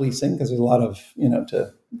lot of policing because there's a lot of,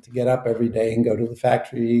 to get up every day and go to the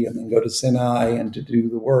factory and then go to Sinai and to do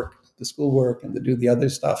the work, the schoolwork, and to do the other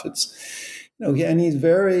stuff. It's, and he's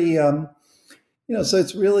very, so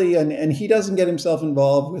it's really, and he doesn't get himself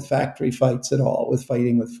involved with factory fights at all, with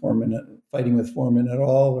fighting with foremen at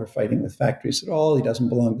all, or fighting with factories at all. He doesn't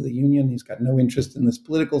belong to the union. He's got no interest in this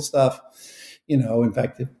political stuff. In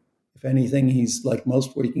fact, if anything, he's like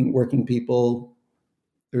most working people.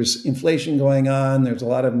 There's inflation going on. There's a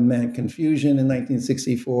lot of confusion in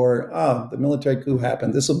 1964. The military coup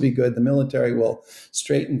happened. This will be good. The military will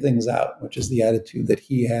straighten things out, which is the attitude that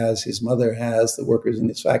he has, his mother has, the workers in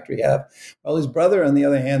his factory have. While his brother, on the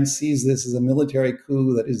other hand, sees this as a military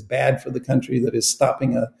coup that is bad for the country, that is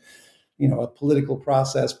stopping a political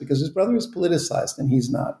process, because his brother is politicized and he's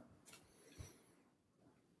not.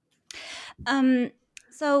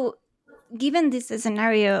 So given this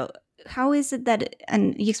scenario, how is it that,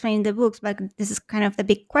 and you explain in the books, but this is kind of the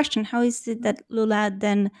big question, how is it that Lula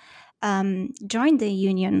then joined the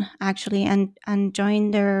union actually and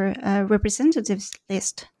joined their representatives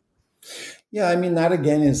list? Yeah, I mean, that's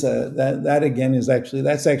actually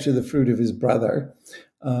the fruit of his brother.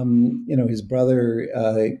 His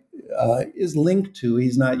brother is linked to,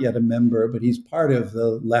 he's not yet a member, but he's part of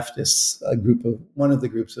the leftists, one of the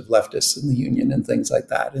groups of leftists in the union and things like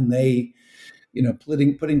that. And they,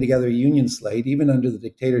 putting together a union slate, even under the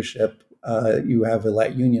dictatorship, you have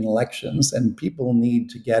union elections, and people need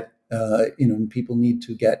to get,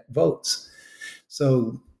 votes.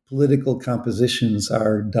 So political compositions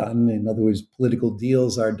are done. In other words, political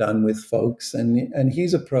deals are done with folks. And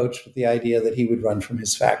he's approached with the idea that he would run from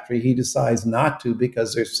his factory. He decides not to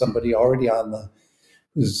because there's somebody already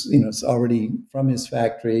who's already from his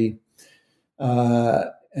factory.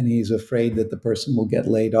 And he's afraid that the person will get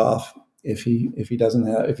laid off if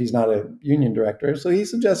he's not a union director. So he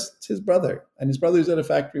suggests his brother, and his brother's at a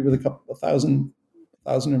factory with a couple of thousand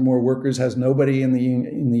or more workers, has nobody in the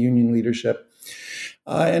union leadership.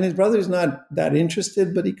 And his brother's not that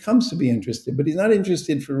interested, but he comes to be interested. But he's not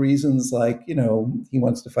interested for reasons like, he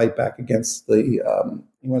wants to fight back against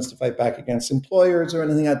employers or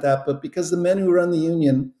anything like that. But because the men who run the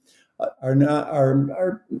union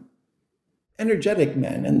are energetic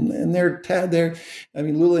men, and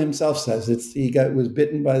Lula himself says was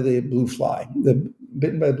bitten by the blue fly.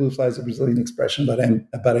 Bitten by the blue fly is a Brazilian expression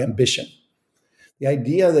about ambition. The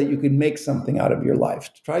idea that you could make something out of your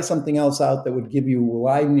life, to try something else out that would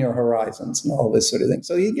widen your horizons and all this sort of thing.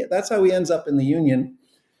 So that's how he ends up in the union.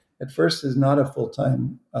 At first, is not a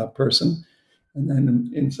full-time person. And then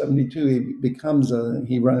in 1972, he becomes when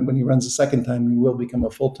he runs a second time, he will become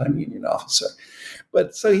a full-time union officer.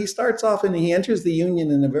 But so he starts off and he enters the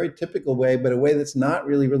union in a very typical way, but a way that's not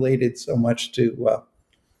really related so much to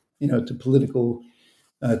political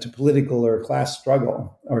or class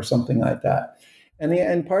struggle or something like that.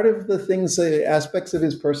 And part of the aspects of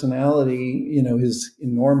his personality, his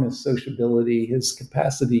enormous sociability, his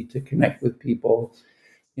capacity to connect with people,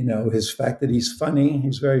 his fact that he's funny,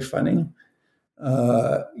 he's very funny,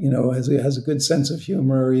 has a good sense of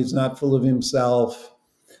humor. He's not full of himself.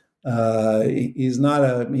 He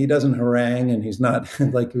doesn't harangue, and he's not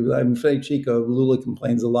like, I'm afraid Chico, Lula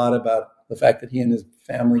complains a lot about the fact that he and his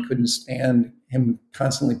family couldn't stand him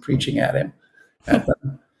constantly preaching at them.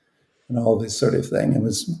 And all this sort of thing.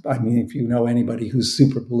 If you know anybody who's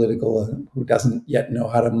super political, who doesn't yet know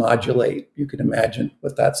how to modulate, you can imagine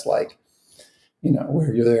what that's like,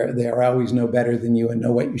 where you're there, they always know better than you and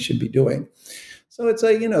know what you should be doing. So it's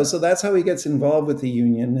so that's how he gets involved with the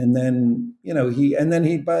union. And then,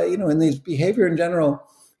 and his behavior in general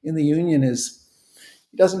in the union is,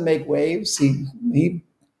 he doesn't make waves. He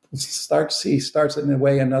starts in a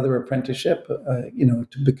way another apprenticeship,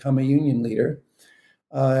 to become a union leader.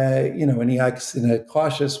 And he acts in a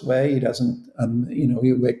cautious way. He doesn't,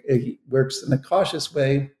 he works in a cautious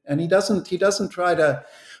way, and he doesn't try to.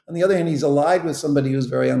 On the other hand, he's allied with somebody who's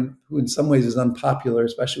who in some ways is unpopular,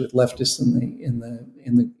 especially with leftists in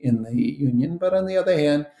the union. But on the other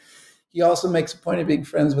hand, he also makes a point of being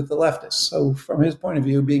friends with the leftists. So from his point of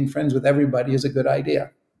view, being friends with everybody is a good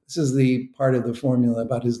idea. This is the part of the formula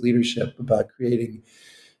about his leadership, about creating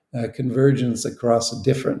convergence across a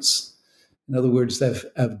difference. In other words,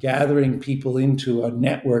 of gathering people into a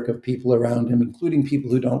network of people around him, including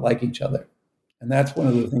people who don't like each other. And that's one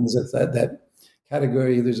of the things that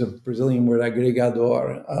category, there's a Brazilian word,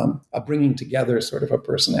 agregador, a bringing together sort of a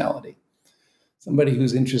personality. Somebody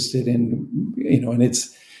who's interested in,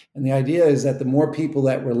 and the idea is that the more people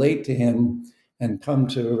that relate to him and come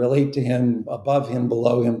to relate to him, above him,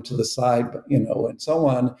 below him, to the side, and so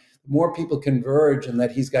on, the more people converge and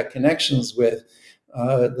that he's got connections with,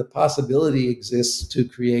 the possibility exists to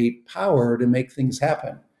create power to make things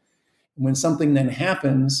happen. And when something then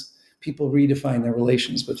happens, people redefine their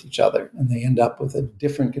relations with each other, and they end up with a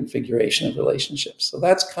different configuration of relationships. So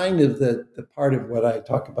that's kind of the part of what I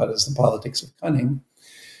talk about as the politics of cunning,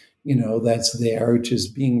 that's there, which is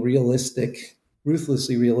being realistic,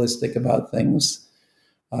 ruthlessly realistic about things,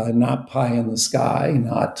 not pie in the sky,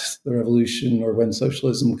 not the revolution, or when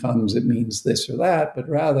socialism comes, it means this or that, but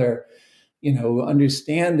rather,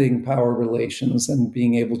 understanding power relations and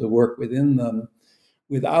being able to work within them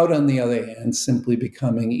without, on the other hand, simply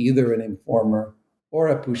becoming either an informer or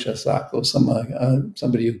a puxa-saco,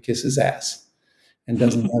 somebody who kisses ass and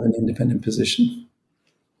doesn't have an independent position.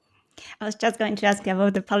 I was just going to ask you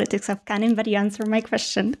about the politics of cunning, but you answered my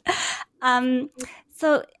question. Talking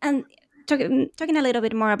a little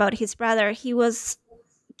bit more about his brother, he was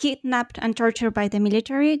kidnapped and tortured by the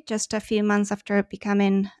military just a few months after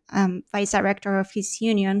becoming vice director of his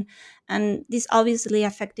union. And this obviously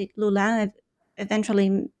affected Lula,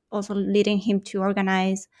 eventually also leading him to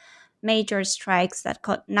organize major strikes that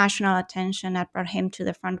caught national attention and brought him to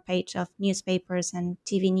the front page of newspapers and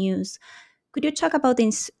TV news. Could you talk about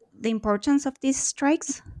the importance of these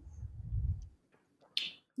strikes?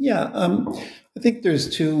 Yeah, I think there's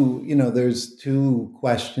two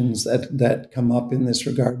questions that come up in this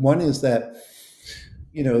regard. One is that,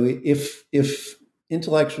 if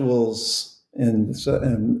intellectuals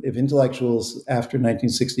if intellectuals after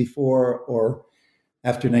 1964 or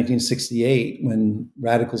after 1968, when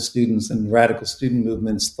radical students and radical student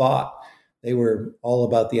movements thought they were all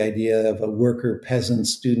about the idea of a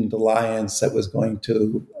worker-peasant-student alliance that was going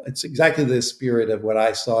to, it's exactly the spirit of what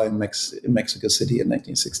I saw in Mexico City in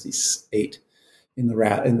 1968, in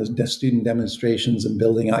the student demonstrations and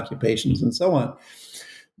building occupations and so on.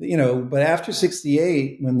 But after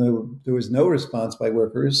 68, when there was no response by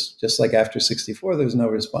workers, just like after 64, there was no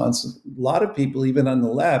response, a lot of people, even on the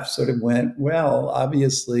left, sort of went, well,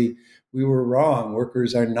 obviously we were wrong.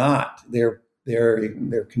 Workers are not. They're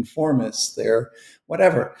conformists, they're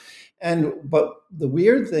whatever. But the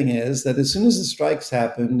weird thing is that as soon as the strikes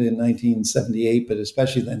happened in 1978, but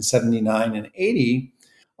especially then 79 and 80,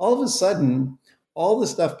 all of a sudden, all the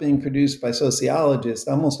stuff being produced by sociologists,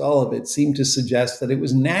 almost all of it, seemed to suggest that it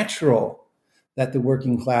was natural that the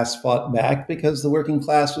working class fought back because the working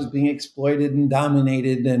class was being exploited and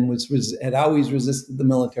dominated and had always resisted the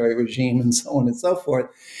military regime and so on and so forth.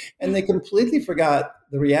 And they completely forgot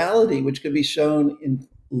the reality, which could be shown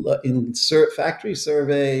in factory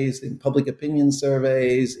surveys, in public opinion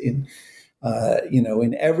surveys, in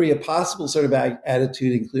every possible sort of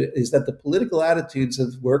attitude, is that the political attitudes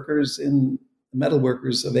of workers in metal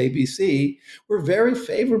workers of ABC were very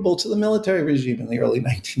favorable to the military regime in the early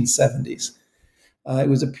 1970s. It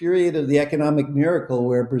was a period of the economic miracle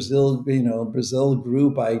where Brazil grew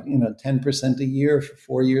by 10% a year for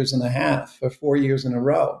 4 years and a half, for 4 years in a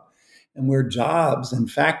row, and where jobs and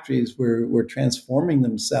factories were transforming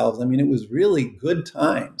themselves. I mean, it was really good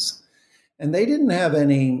times. And they didn't have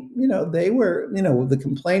any, they were, the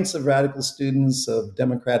complaints of radical students, of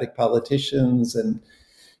democratic politicians, and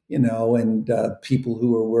people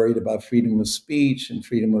who were worried about freedom of speech and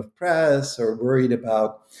freedom of press, or worried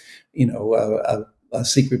about, a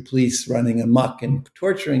secret police running amok and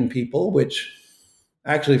torturing people, which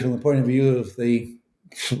actually, from the point of view of the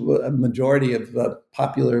majority of the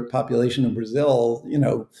population of Brazil, you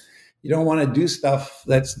don't want to do stuff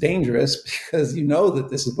that's dangerous because you know that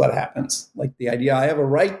this is what happens. Like the idea, I have a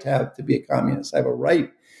right to be a communist. I have a right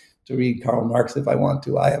to read Karl Marx if I want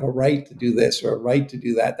to. I have a right to do this or a right to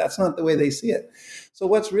do that. That's not the way they see it. So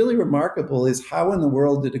what's really remarkable is how in the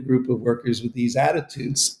world did a group of workers with these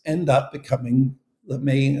attitudes end up becoming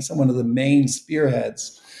one of the main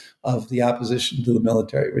spearheads of the opposition to the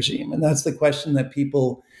military regime? And that's the question that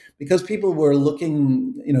because people were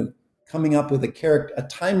looking, coming up with a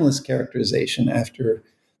timeless characterization after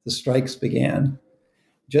the strikes began,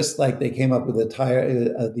 just like they came up with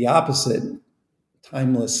the opposite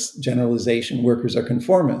timeless generalization, workers are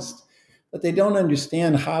conformist, but they don't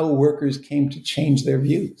understand how workers came to change their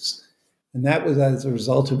views. And that was as a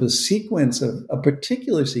result of a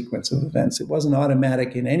particular sequence of events. It wasn't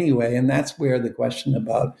automatic in any way. And that's where the question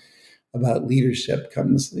about leadership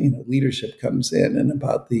comes in, and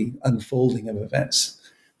about the unfolding of events,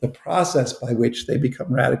 the process by which they become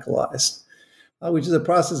radicalized, which is a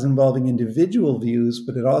process involving individual views,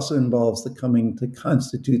 but it also involves the coming to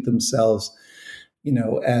constitute themselves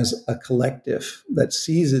as a collective that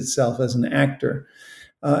sees itself as an actor.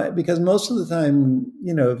 Because most of the time,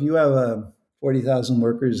 if you have 40,000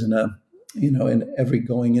 workers in every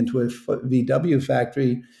going into a VW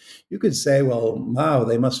factory, you could say, well, wow,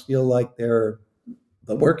 they must feel like they're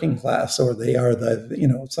the working class, or they are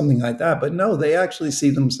something like that. But no, they actually see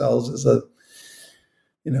themselves as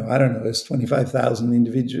I don't know, as 25,000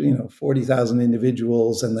 individuals, 40,000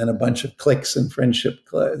 individuals, and then a bunch of cliques and friendship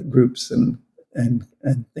groups and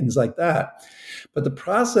things like that. But the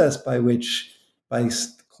process by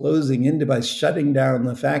shutting down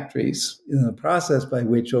the factories, the process by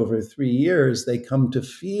which over 3 years they come to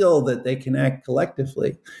feel that they can act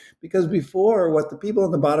collectively. Because before, what the people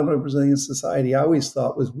on the bottom of Brazilian society always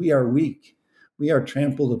thought was, we are weak, we are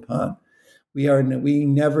trampled upon. We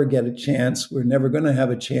never get a chance. We're never going to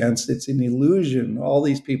have a chance. It's an illusion. All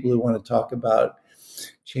these people who want to talk about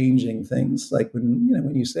changing things, like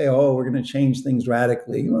when you say, "Oh, we're going to change things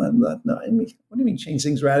radically," well, what do you mean change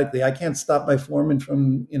things radically? I can't stop my foreman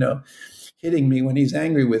from hitting me when he's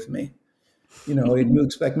angry with me. You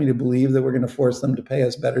expect me to believe that we're going to force them to pay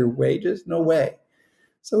us better wages? No way.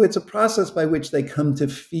 So it's a process by which they come to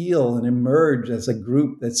feel and emerge as a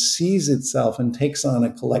group that sees itself and takes on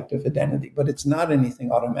a collective identity. But it's not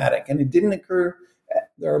anything automatic. And it didn't occur.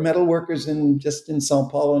 There are metal workers in Sao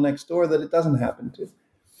Paulo next door that it doesn't happen to.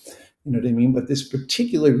 You know what I mean? But this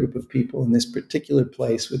particular group of people in this particular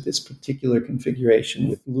place with this particular configuration,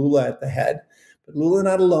 with Lula at the head, but Lula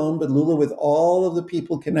not alone, but Lula with all of the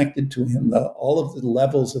people connected to him, all of the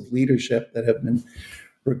levels of leadership that have been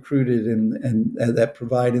recruited and that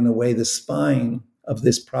provide, in a way, the spine of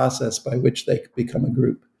this process by which they become a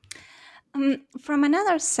group. From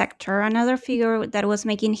another sector, another figure that was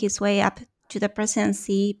making his way up to the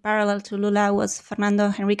presidency parallel to Lula was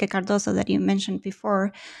Fernando Henrique Cardoso, that you mentioned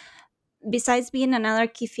before. Besides being another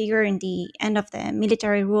key figure in the end of the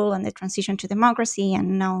military rule and the transition to democracy,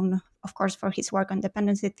 and known, of course, for his work on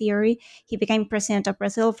dependency theory, he became president of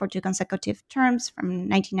Brazil for 2 consecutive terms from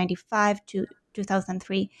 1995 to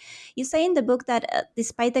 2003. You say in the book that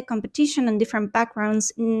despite the competition and different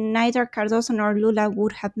backgrounds, neither Cardoso nor Lula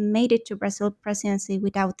would have made it to Brazil presidency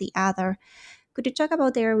without the other. Could you talk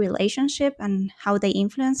about their relationship and how they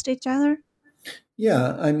influenced each other?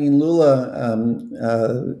 Yeah, I mean,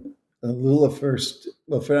 Fernando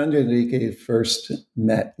Henrique first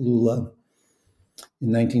met Lula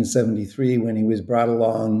in 1973 when he was brought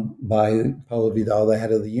along by Paulo Vidal, the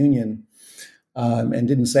head of the union, and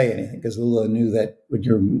didn't say anything, because Lula knew that when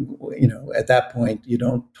you're, at that point, you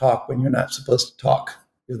don't talk when you're not supposed to talk.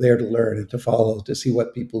 You're there to learn and to follow, to see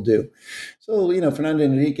what people do. So, Fernando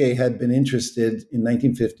Henrique had been interested in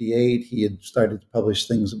 1958. He had started to publish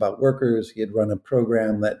things about workers. He had run a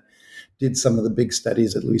program that did some of the big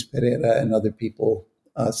studies at Luis Pereira and other people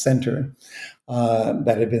center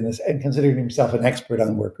that had been and considered himself an expert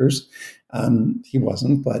on workers. He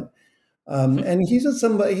wasn't, but and he's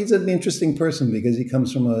an interesting person, because he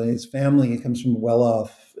comes from his family. He comes from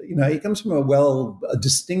he comes from a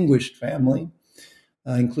distinguished family,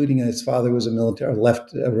 including his father was a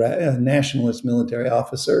nationalist military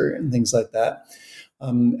officer and things like that.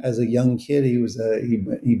 As a young kid, he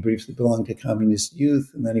briefly belonged to communist youth,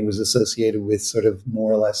 and then he was associated with sort of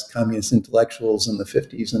more or less communist intellectuals in the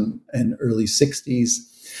 50s and early 60s.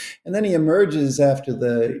 And then he emerges after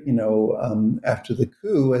the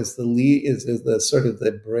coup as the sort of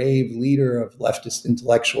the brave leader of leftist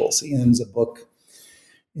intellectuals. He ends a book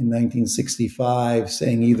in 1965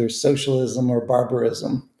 saying either socialism or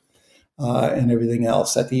barbarism, and everything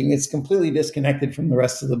else. It's completely disconnected from the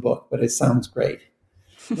rest of the book, but it sounds great.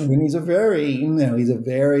 And he's a very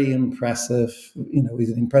impressive,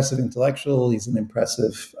 he's an impressive intellectual. He's an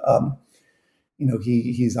impressive,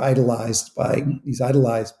 he's idolized by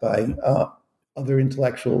other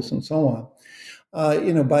intellectuals and so on.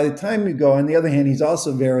 By the time you go, on the other hand, he's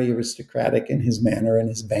also very aristocratic in his manner and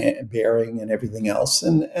his bearing and everything else.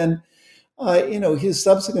 And his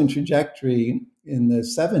subsequent trajectory in the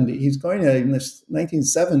 70s, in the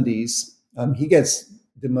 1970s, he gets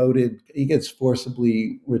demoted. He gets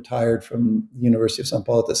forcibly retired from the University of Sao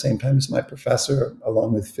Paulo at the same time as my professor,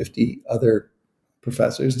 along with 50 other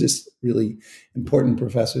professors, just really important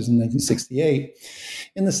professors, in 1968.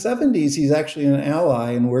 In the 70s, he's actually an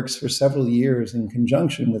ally and works for several years in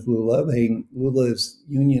conjunction with Lula. Lula's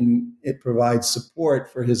union, it provides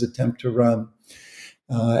support for his attempt to run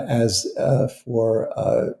for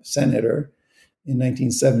senator in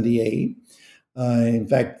 1978. In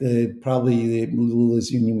fact,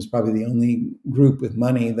 Lula's union was probably the only group with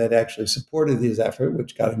money that actually supported his effort,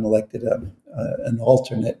 which got him elected an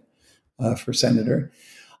alternate for senator.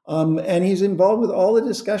 And he's involved with all the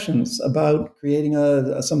discussions about creating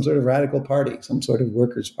some sort of radical party, some sort of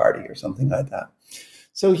workers' party or something like that.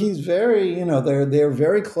 So he's very, they're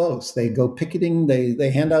very close. They go picketing.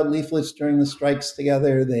 They hand out leaflets during the strikes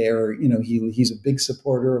together. They are, he's a big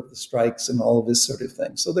supporter of the strikes and all of this sort of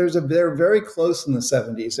thing. So they're very close in the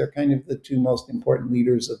 70s. They're kind of the two most important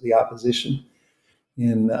leaders of the opposition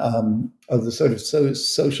of the sort of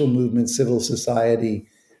social movement, civil society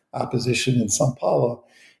opposition in São Paulo.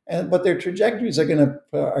 But their trajectories are going to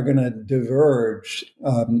diverge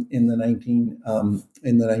in the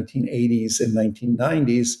 1980s and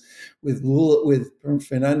 1990s, with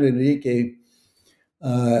Fernando Henrique,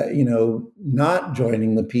 not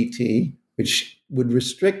joining the PT, which would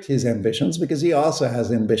restrict his ambitions because he also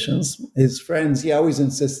has ambitions. His friends, he always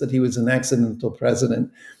insists that he was an accidental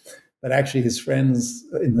president, but actually his friends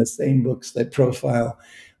in the same books that profile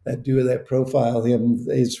him,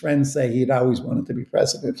 his friends say he'd always wanted to be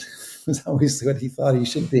president. It was always what he thought he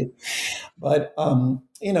should be. But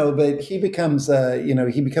but he becomes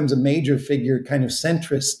a major figure, kind of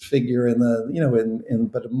centrist figure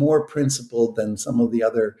but more principled than some of the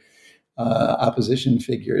other opposition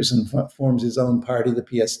figures, and forms his own party, the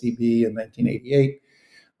PSDB, in 1988.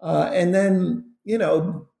 And then,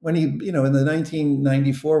 when he, in the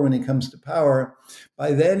 1994, when he comes to power,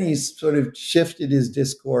 by then he's sort of shifted his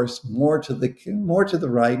discourse more to the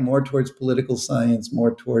right, more towards political science,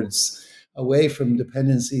 more towards away from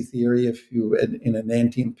dependency theory, in an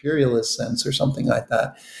anti-imperialist sense or something like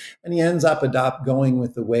that. And he ends up going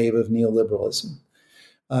with the wave of neoliberalism.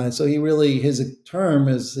 So his term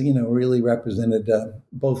is, really represented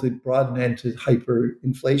both it brought an end to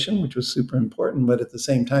hyperinflation, which was super important, but at the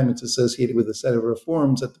same time, it's associated with a set of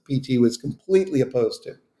reforms that the PT was completely and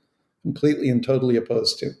totally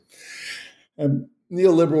opposed to.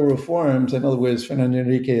 Neoliberal reforms, in other words, Fernando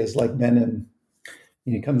Henrique is like Menem.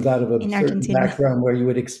 He comes out of a certain background where you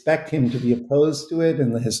would expect him to be opposed to it,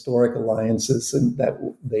 and the historic alliances that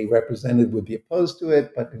they represented would be opposed to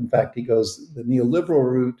it. But in fact, he goes the neoliberal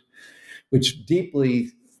route, which deeply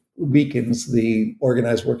weakens the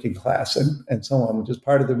organized working class and so on, which is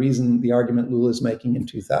part of the reason the argument Lula is making in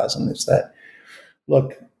 2000 is that,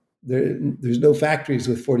 look, there's no factories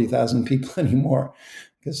with 40,000 people anymore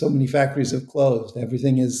because so many factories have closed.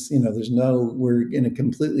 Everything is, we're in a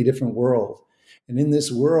completely different world. And in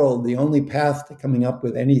this world, the only path to coming up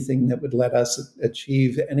with anything that would let us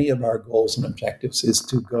achieve any of our goals and objectives is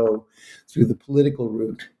to go through the political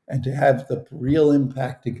route and to have the real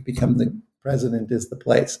impact to become the president is the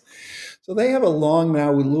place. So they have a long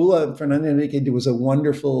now. Fernando Henrique was a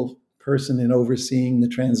wonderful person in overseeing the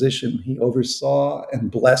transition. He oversaw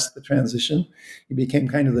and blessed the transition. He became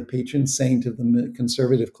kind of the patron saint of the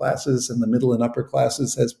conservative classes and the middle and upper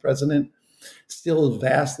classes as president. Still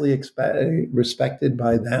vastly respected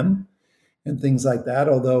by them and things like that,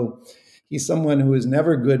 although he's someone who is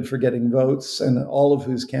never good for getting votes, and all of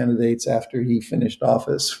whose candidates after he finished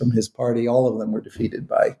office from his party, all of them were defeated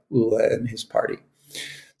by Lula and his party.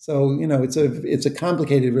 So, it's a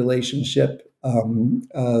complicated relationship. And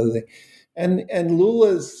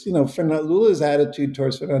Lula's, Lula's attitude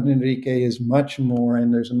towards Fernando Henrique is much more,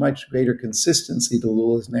 and there's a much greater consistency to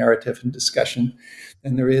Lula's narrative and discussion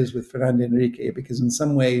than there is with Fernando Henrique, because in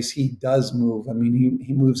some ways he does move. I mean,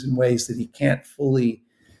 he moves in ways that he can't fully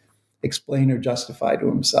explain or justify to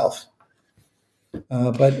himself.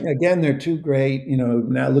 But again, they're too great.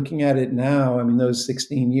 Now looking at it now, I mean, those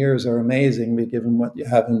 16 years are amazing, but given what you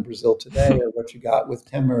have in Brazil today or what you got with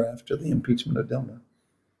Temer after the impeachment of Dilma.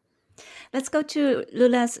 Let's go to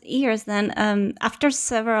Lula's years then. After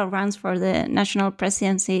several runs for the national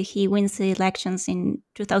presidency, he wins the elections in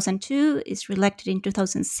 2002, is reelected in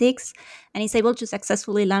 2006, and is able to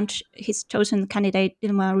successfully launch his chosen candidate,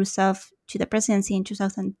 Dilma Rousseff, to the presidency in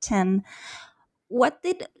 2010. What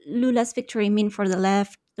did Lula's victory mean for the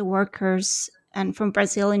left, the workers, and from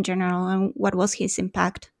Brazil in general, and what was his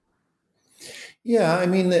impact? Yeah, I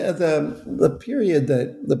mean, the period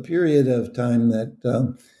of time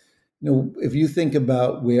that if you think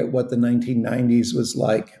about what the 1990s was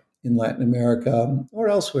like in Latin America or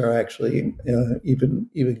elsewhere, actually, even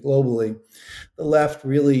globally, the left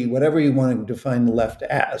really, whatever you want to define the left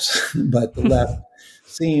as, but the left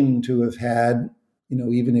seemed to have had,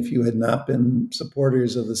 even if you had not been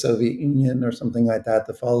supporters of the Soviet Union or something like that,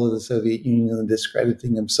 to follow the Soviet Union, the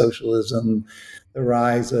discrediting of socialism, the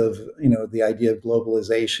rise of, the idea of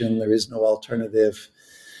globalization, there is no alternative.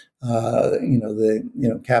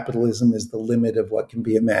 Capitalism is the limit of what can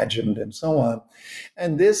be imagined, and so on.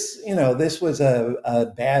 And this was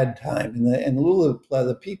a bad time. And Lula,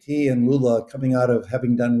 the PT and Lula, coming out of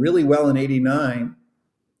having done really well in '89,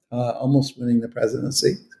 almost winning the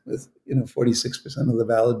presidency with 46% of the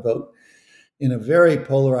valid vote in a very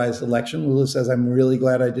polarized election. Lula says, I'm really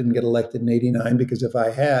glad I didn't get elected in 89, because if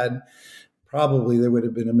I had, probably there would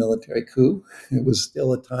have been a military coup. It was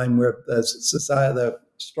still a time where the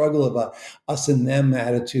struggle of a us and them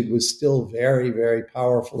attitude was still very, very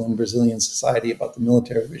powerful in Brazilian society about the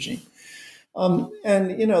military regime. And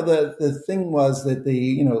the thing was that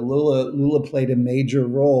Lula played a major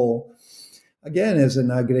role, again, as an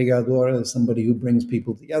agregador, as somebody who brings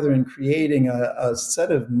people together, in creating a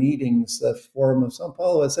set of meetings, the Forum of Sao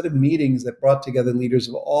Paulo, a set of meetings that brought together leaders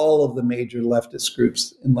of all of the major leftist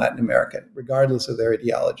groups in Latin America, regardless of their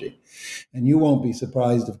ideology. And you won't be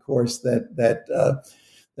surprised, of course, that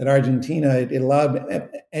Argentina, it allowed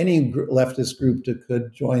any leftist group to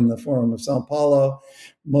could join the Forum of Sao Paulo.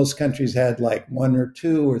 Most countries had like 1 or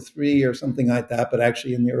 2 or 3 or something like that, but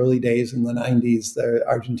actually in the early days in the 90s,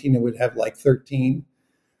 Argentina would have like 13.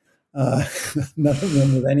 None of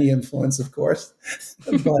them with any influence, of course.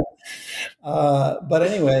 but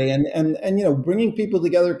anyway, and bringing people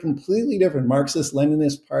together, completely different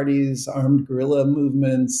Marxist-Leninist parties, armed guerrilla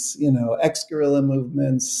movements, ex-guerrilla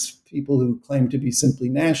movements, people who claim to be simply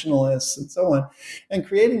nationalists, and so on, and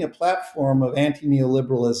creating a platform of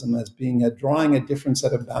anti-neoliberalism as being drawing a different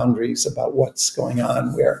set of boundaries about what's going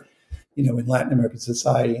on where, in Latin American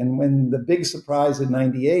society. And when the big surprise in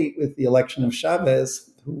 98 with the election of Chavez,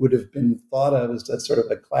 who would have been thought of as a sort of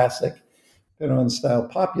a classic Perón-style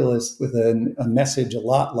populist with a message a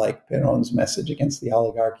lot like Perón's message against the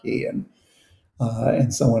oligarchy and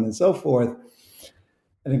so on and so forth,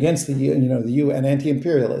 and against the UN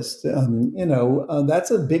anti-imperialist,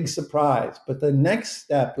 that's a big surprise. But the next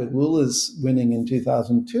step with Lula's winning in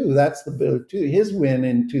 2002, his win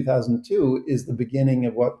in 2002 is the beginning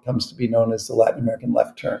of what comes to be known as the Latin American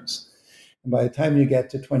left turns. And by the time you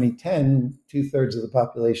get to 2010, 2/3 of the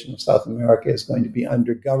population of South America is going to be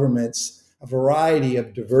under governments, a variety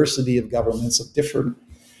of diversity of governments of different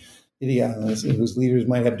ideologies, whose leaders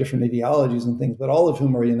might have different ideologies and things, but all of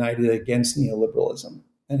whom are united against neoliberalism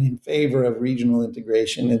and in favor of regional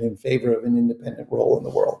integration and in favor of an independent role in the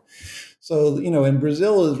world. So, and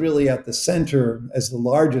Brazil is really at the center as the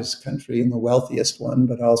largest country and the wealthiest one,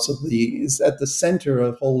 but also is at the center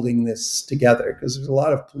of holding this together, because there's a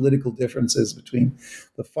lot of political differences between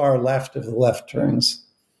the far left of the left turns,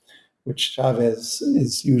 which Chavez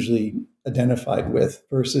is usually identified with,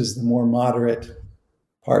 versus the more moderate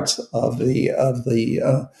parts of the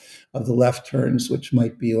left turns, which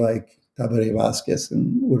might be like Tabaré Vázquez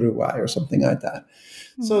in Uruguay or something like that.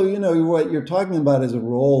 Mm-hmm. So, what you're talking about is a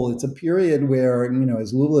role. It's a period where,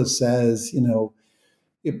 as Lula says,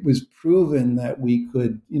 it was proven that we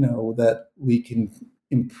could, that we can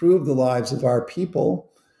improve the lives of our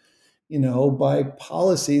people, by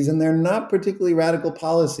policies, and they're not particularly radical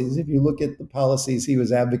policies. If you look at the policies he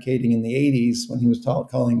was advocating in the 80s, when he was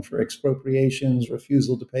calling for expropriations,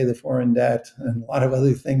 refusal to pay the foreign debt, and a lot of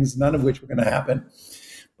other things, none of which were going to happen,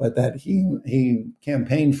 but that he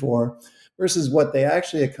campaigned for, versus what they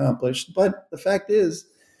actually accomplished. But the fact is,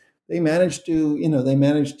 they managed to, in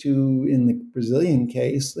the Brazilian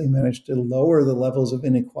case, they managed to lower the levels of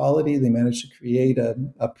inequality. They managed to create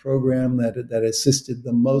a program that assisted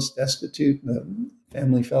the most destitute, the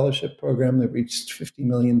Family Fellowship Program that reached 50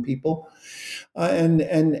 million people,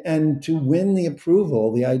 and to win the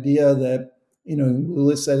approval. The idea that,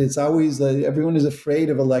 Lula said it's always everyone is afraid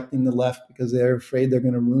of electing the left because they're afraid they're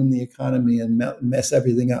going to ruin the economy and mess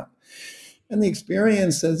everything up. And the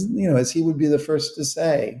experience, as he would be the first to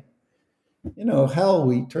say,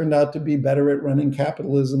 we turned out to be better at running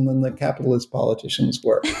capitalism than the capitalist politicians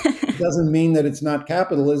were. It doesn't mean that it's not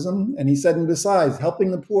capitalism. And he said, and besides,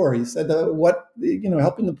 helping the poor, he said,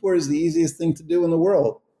 helping the poor is the easiest thing to do in the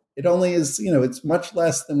world. It only is, it's much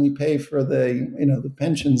less than we pay for the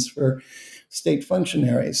pensions for state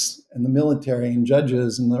functionaries and the military and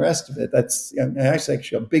judges and the rest of it. That's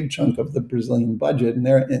actually a big chunk of the Brazilian budget. And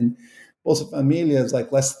they're in Bolsa Familia is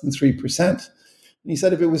like less than 3%. And he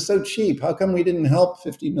said, if it was so cheap, how come we didn't help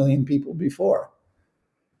 50 million people before?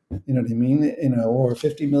 You know what I mean? Or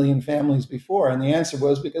 50 million families before. And the answer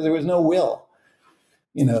was because there was no will,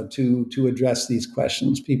 to address these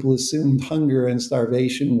questions. People assumed hunger and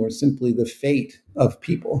starvation were simply the fate of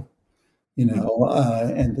people,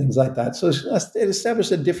 and things like that. So it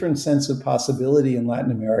established a different sense of possibility in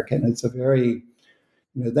Latin America. And it's a very,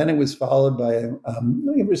 then it was followed by a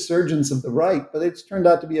resurgence of the right, but it's turned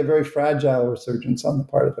out to be a very fragile resurgence on the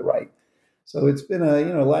part of the right. So it's been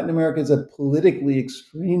Latin America is a politically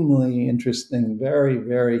extremely interesting, very,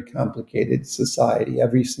 very complicated society,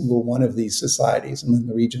 every single one of these societies and then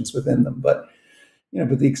the regions within them. But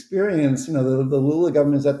the experience, the Lula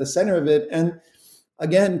government is at the center of it. And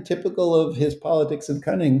again, typical of his politics of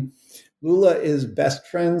cunning, Lula is best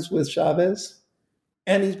friends with Chavez,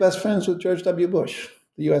 and he's best friends with George W. Bush,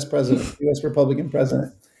 the U.S. president, U.S. Republican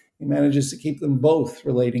president. He manages to keep them both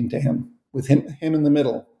relating to him, with him in the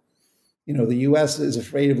middle. The U.S. is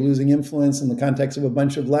afraid of losing influence in the context of a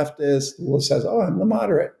bunch of leftists. Lula says, "Oh, I'm the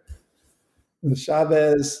moderate." With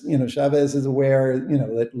Chavez, Chavez is aware,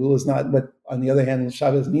 that Lula's not. But on the other hand,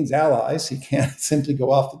 Chavez needs allies. He can't simply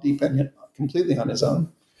go off the deep end completely on his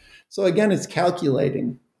own. So again, it's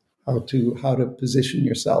calculating how to position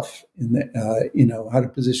yourself in how to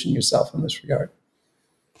position yourself in this regard.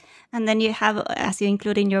 And then you have, as you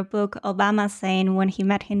include in your book, Obama saying when he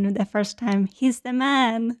met him the first time, he's the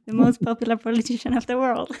man, the most popular politician of the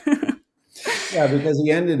world. Yeah, because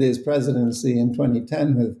he ended his presidency in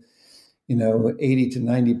 2010 with, 80 to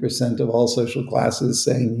 90% of all social classes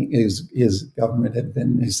saying his government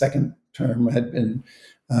his second term had been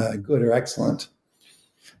good or excellent.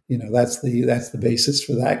 That's the basis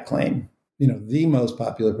for that claim. The most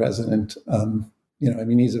popular president.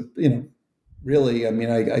 He's really,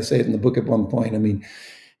 I say it in the book at one point.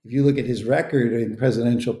 If you look at his record in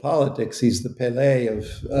presidential politics, he's the Pelé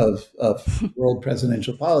of world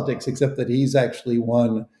presidential politics, except that he's actually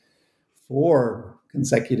won 4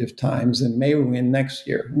 consecutive times and may win next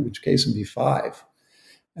year, in which case it'll be 5.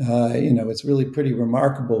 It's really pretty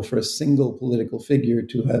remarkable for a single political figure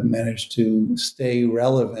to have managed to stay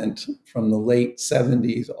relevant from the late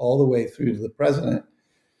 70s all the way through to the president.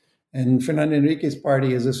 And Fernando Henrique's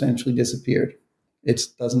party has essentially disappeared.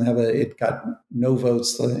 It got no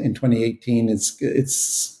votes in 2018. It's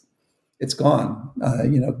gone,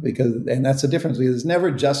 and that's the difference. Because it's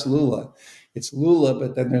never just Lula. It's Lula,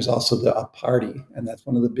 but then there's also a party. And that's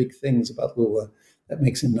one of the big things about Lula that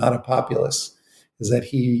makes him not a populist, is that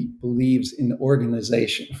he believes in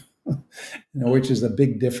organization, which is a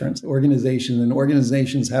big difference.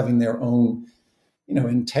 Organizations having their own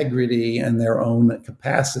integrity and their own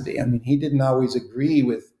capacity. He didn't always agree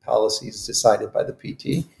with policies decided by the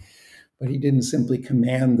PT, but he didn't simply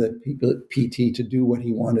command the people at PT to do what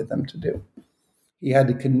he wanted them to do. He had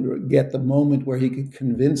to get the moment where he could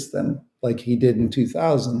convince them, like he did in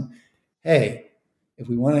 2000, hey, if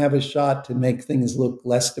we want to have a shot to make things look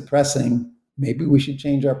less depressing, maybe we should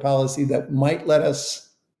change our policy that might let us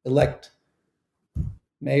elect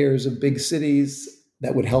mayors of big cities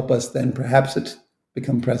that would help us then perhaps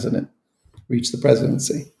become president, reach the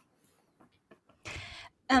presidency.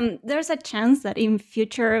 There's a chance that in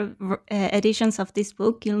future editions of this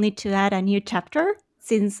book, you'll need to add a new chapter.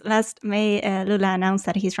 Since last May, Lula announced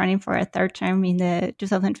that he's running for a 3rd term in the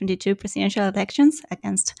 2022 presidential elections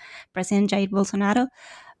against President Jair Bolsonaro.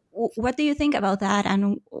 What do you think about that?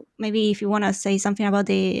 And maybe if you want to say something about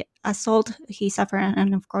the assault he suffered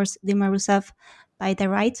and of course, Dilma Rousseff by the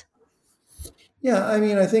right? Yeah,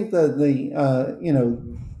 I think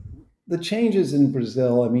the changes in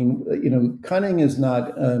Brazil, cunning is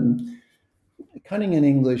not, cunning in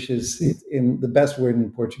English is, the best word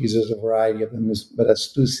in Portuguese, there's a variety of them, but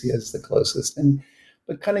astucia is the closest.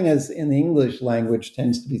 But cunning in the English language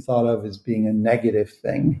tends to be thought of as being a negative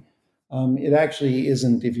thing. It actually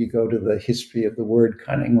isn't if you go to the history of the word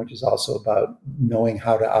cunning, which is also about knowing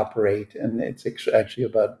how to operate. And it's actually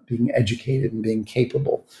about being educated and being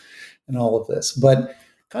capable and all of this. But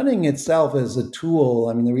cunning itself as a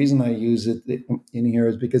tool, the reason I use it in here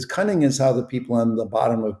is because cunning is how the people on the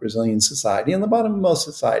bottom of Brazilian society, and the bottom of most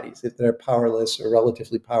societies, if they're powerless or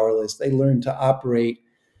relatively powerless, they learn to operate.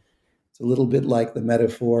 It's a little bit like the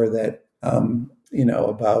metaphor that,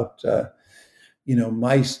 about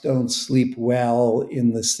mice don't sleep well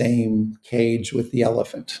in the same cage with the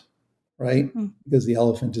elephant, right? Because the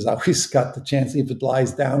elephant has always got the chance, if it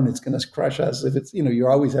lies down, it's going to crush us. If it's, you're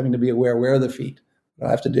always having to be aware, where are the feet? What do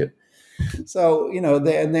I have to do? So,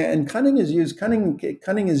 and cunning is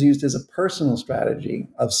used as a personal strategy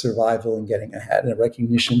of survival and getting ahead, and a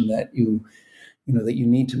recognition that you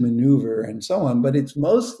need to maneuver and so on. But it's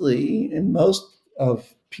mostly, in most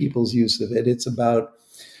of people's use of it, it's about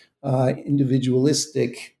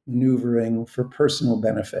individualistic maneuvering for personal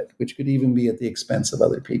benefit, which could even be at the expense of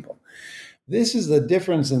other people. This is the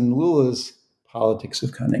difference in Lula's politics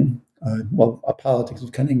of cunning. A politics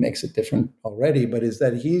of cunning makes it different already, but is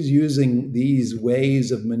that he's using these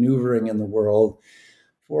ways of maneuvering in the world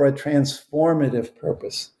for a transformative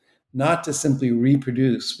purpose, not to simply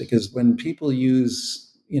reproduce. Because when people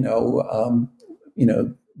use,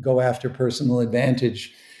 go after personal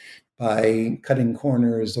advantage by cutting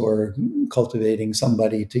corners or cultivating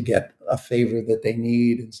somebody to get a favor that they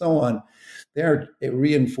need and so on. They're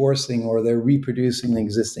reinforcing or they're reproducing the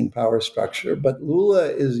existing power structure. But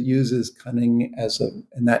Lula uses cunning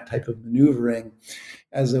and that type of maneuvering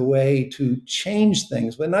as a way to change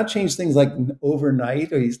things, but not change things like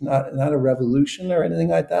overnight, or he's not a revolution or anything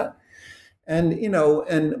like that. And,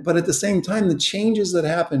 but at the same time, the changes that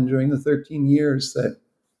happened during the 13 years that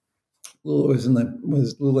Lula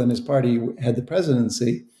Lula and his party had the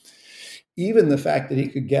presidency, even the fact that he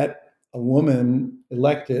could get a woman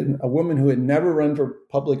elected, a woman who had never run for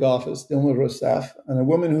public office, Dilma Rousseff, and a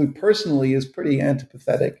woman who personally is pretty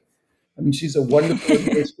antipathetic. I mean, she's a wonderful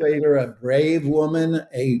administrator, a brave woman,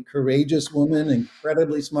 a courageous woman,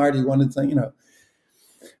 incredibly smart. He wanted to,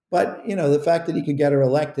 but, the fact that he could get her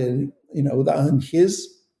elected, on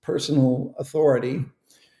his personal authority,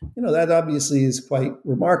 that obviously is quite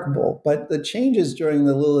remarkable. But the changes during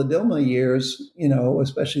the Lula-Dilma years,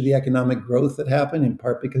 especially the economic growth that happened, in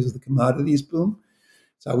part because of the commodities boom.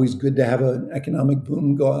 It's always good to have an economic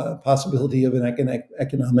boom, possibility of an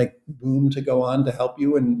economic boom to go on to help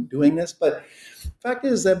you in doing this. But the fact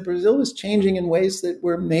is that Brazil was changing in ways that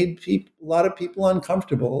made a lot of people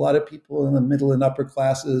uncomfortable, a lot of people in the middle and upper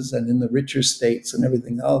classes and in the richer states and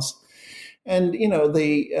everything else. And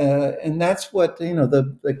and that's what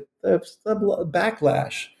the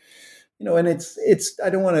backlash, and it's I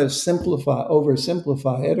don't want to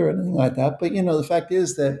oversimplify it or anything like that, but the fact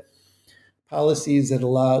is that policies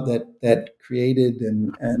that created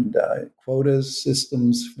and quotas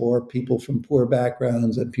systems for people from poor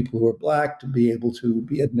backgrounds and people who are Black to be able to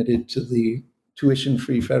be admitted to the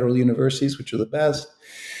tuition-free federal universities, which are the best.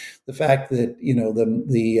 The fact that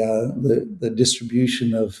the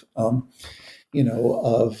distribution of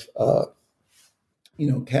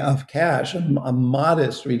cash, a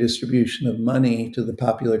modest redistribution of money to the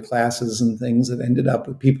popular classes and things that ended up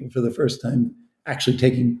with people for the first time actually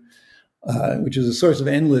taking, which is a source of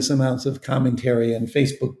endless amounts of commentary and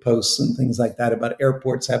Facebook posts and things like that about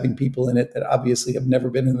airports having people in it that obviously have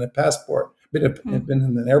never been in a passport, have been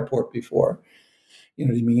in an airport before.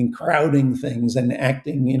 Crowding things and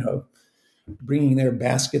acting, bringing their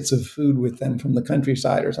baskets of food with them from the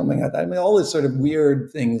countryside or something like that. I mean, all this sort of weird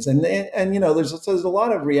things. And there's a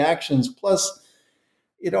lot of reactions. Plus,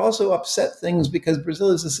 it also upset things because Brazil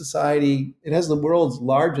is a society, it has the world's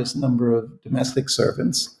largest number of domestic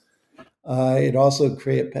servants. It also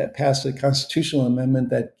passed a constitutional amendment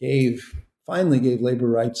that finally gave labor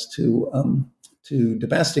rights to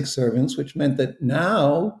domestic servants, which meant that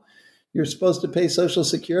now you're supposed to pay Social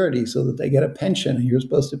Security so that they get a pension, and you're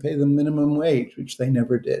supposed to pay them minimum wage, which they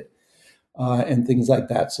never did, and things like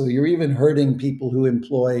that. So you're even hurting people who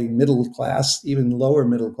employ middle class, even lower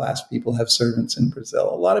middle class people have servants in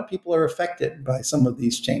Brazil. A lot of people are affected by some of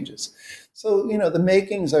these changes. So the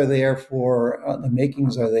makings are there for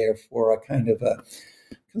a kind of a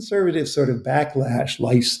conservative sort of backlash,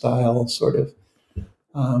 lifestyle sort of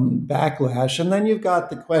backlash. And then you've got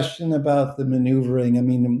the question about the maneuvering. I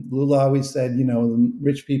mean, Lula always said,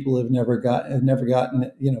 rich people have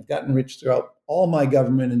gotten rich throughout all my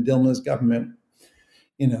government and Dilma's government.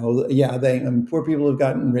 Poor people have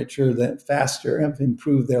gotten richer faster, have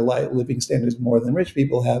improved their living standards more than rich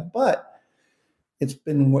people have. But it's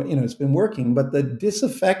been working. But the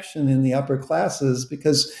disaffection in the upper classes,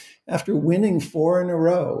 because after winning 4 in a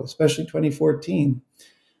row, especially 2014,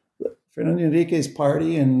 Fernando Henrique's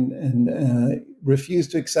party and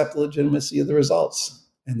refused to accept the legitimacy of the results.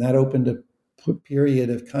 And that opened a period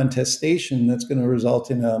of contestation that's going to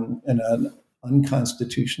result in an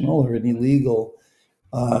unconstitutional or an illegal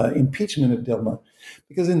impeachment of Dilma.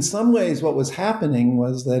 Because in some ways what was happening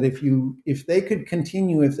was that if they could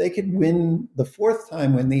win the fourth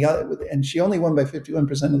time and she only won by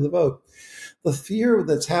 51% of the vote, the fear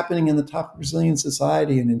that's happening in the top Brazilian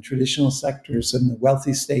society and in traditional sectors and the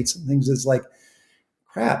wealthy states and things is like,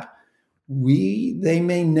 crap, they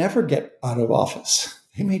may never get out of office.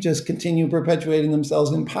 They may just continue perpetuating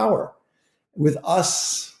themselves in power with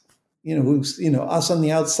us, us on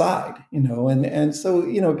the outside, and so,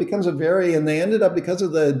 it becomes and they ended up, because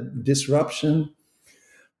of the disruption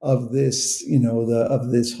of this,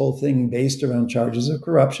 of this whole thing based around charges of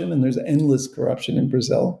corruption, and there's endless corruption in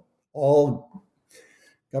Brazil. All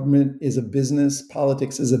government is a business,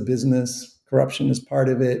 politics is a business, corruption is part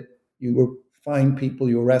of it. You find people,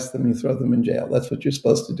 you arrest them, you throw them in jail. That's what you're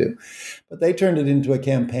supposed to do. But they turned it into a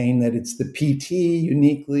campaign that it's the PT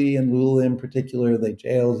uniquely, and Lula in particular. They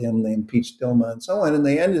jailed him, they impeached Dilma, and so on. And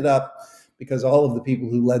they ended up, because all of the people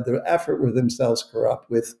who led their effort were themselves corrupt,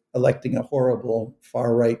 with electing a horrible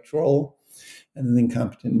far-right troll and an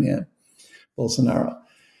incompetent man, Bolsonaro.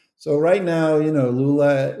 So right now,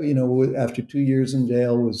 Lula, after 2 years in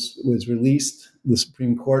jail, was released. The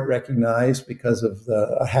Supreme Court recognized, because of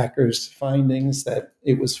the hackers' findings, that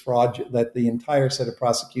it was fraudulent, that the entire set of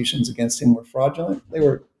prosecutions against him were fraudulent. They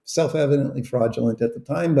were self-evidently fraudulent at the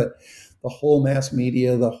time, but the whole mass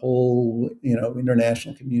media, the whole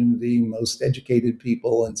international community, most educated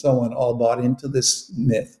people, and so on, all bought into this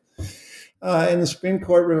myth. And the Supreme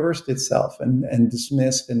Court reversed itself and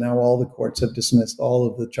dismissed, and now all the courts have dismissed all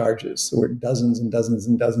of the charges. There were dozens and dozens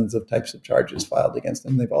and dozens of types of charges filed against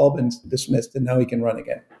him. They've all been dismissed, and now he can run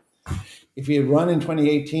again. If he had run in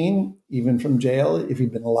 2018, even from jail, if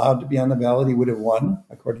he'd been allowed to be on the ballot, he would have won,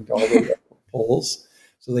 according to all the polls.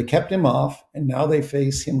 So they kept him off, and now they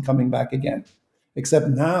face him coming back again. Except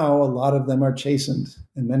now a lot of them are chastened,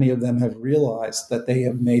 and many of them have realized that they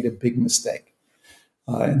have made a big mistake.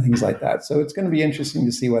 And things like that. So it's going to be interesting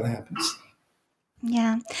to see what happens.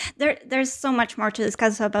 Yeah, there's so much more to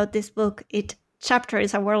discuss about this book. Each chapter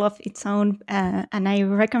is a world of its own, and I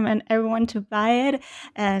recommend everyone to buy it,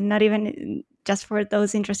 not even just for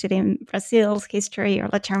those interested in Brazil's history or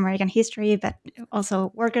Latin American history, but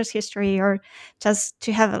also workers' history, or just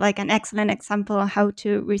to have like an excellent example of how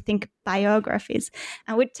to rethink biographies.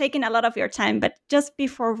 And we're taking a lot of your time, but just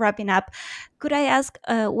before wrapping up, could I ask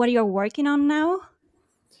what you're working on now?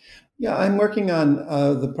 Yeah, I'm working on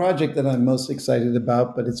the project that I'm most excited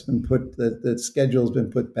about, but it's been the schedule's been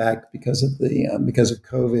put back because of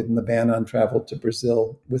COVID and the ban on travel to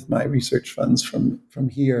Brazil with my research funds from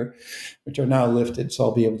here, which are now lifted, so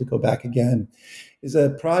I'll be able to go back again. Is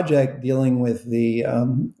a project dealing with the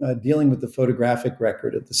photographic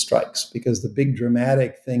record of the strikes, because the big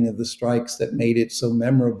dramatic thing of the strikes that made it so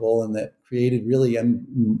memorable and that created really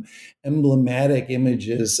emblematic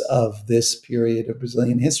images of this period of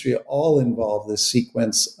Brazilian history all involve this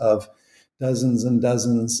sequence of dozens and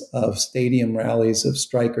dozens of stadium rallies of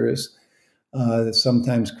strikers,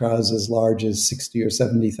 sometimes crowds as large as 60 or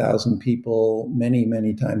 70,000 people, many,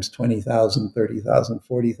 many times 20,000, 30,000,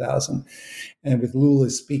 40,000, and with Lula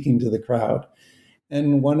speaking to the crowd.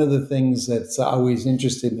 And one of the things that's always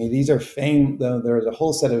interested me, these are there's a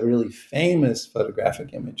whole set of really famous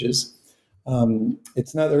photographic images.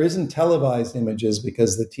 There isn't televised images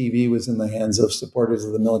because the TV was in the hands of supporters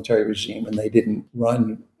of the military regime and they didn't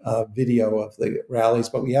run video of the rallies,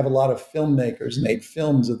 but we have a lot of filmmakers made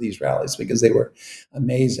films of these rallies because they were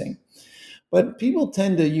amazing. But people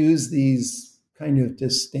tend to use these kind of to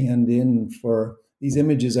stand in for, these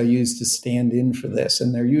images are used to stand in for this,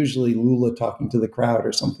 and they're usually Lula talking to the crowd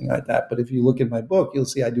or something like that. But if you look at my book, you'll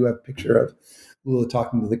see I do have a picture of Lula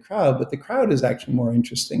talking to the crowd, but the crowd is actually more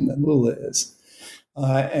interesting than Lula is.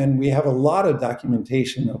 And we have a lot of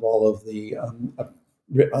documentation of all of the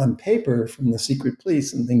on paper from the secret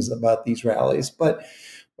police and things about these rallies. But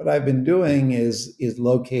what I've been doing is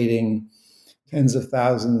locating tens of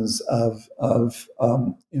thousands of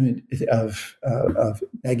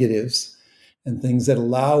negatives and things that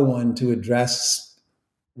allow one to address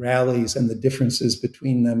rallies and the differences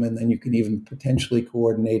between them, and then you can even potentially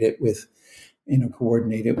coordinate it with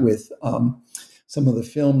some of the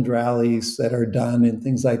filmed rallies that are done and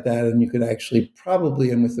things like that. And you could actually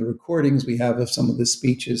probably, and with the recordings we have of some of the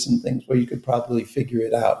speeches and things, where you could probably figure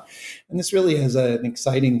it out. And this really is an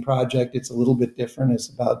exciting project. It's a little bit different. It's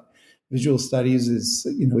about visual studies is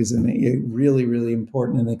a really, really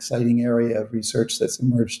important and exciting area of research that's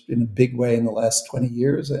emerged in a big way in the last 20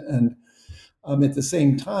 years. And at the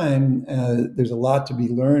same time, there's a lot to be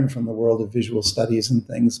learned from the world of visual studies and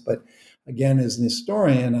things. But again, as an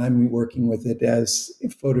historian, I'm working with it as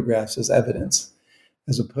photographs as evidence,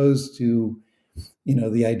 as opposed to,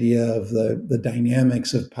 the idea of the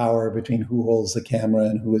dynamics of power between who holds the camera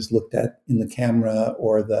and who is looked at in the camera,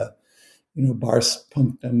 or the, Bars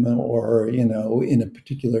punctum, or, in a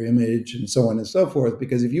particular image, and so on and so forth.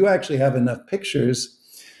 Because if you actually have enough pictures,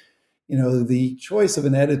 the choice of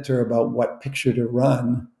an editor about what picture to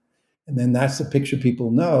run, and then that's the picture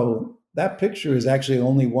people know, that picture is actually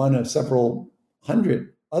only one of several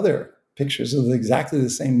hundred other pictures of exactly the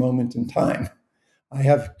same moment in time. I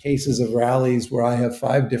have cases of rallies where I have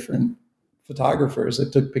 5 different photographers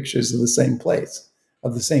that took pictures of the same place,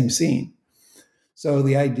 of the same scene. So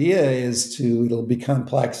the idea is it'll be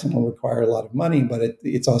complex and will require a lot of money, but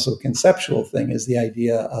it's also a conceptual thing, is the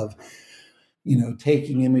idea of,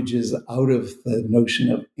 taking images out of the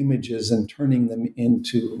notion of images and turning them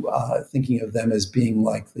into thinking of them as being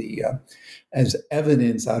like as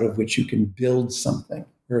evidence out of which you can build something.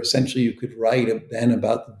 Or essentially you could write then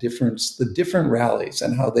about the different rallies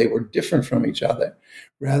and how they were different from each other,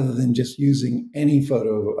 rather than just using any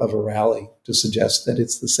photo of a rally to suggest that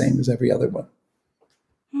it's the same as every other one.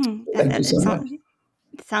 Thank you so much.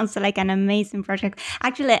 It sounds like an amazing project.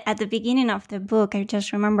 Actually, at the beginning of the book, I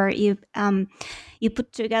just remember you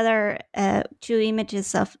put together two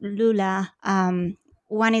images of Lula.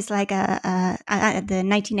 One is like the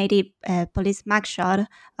 1980 police mugshot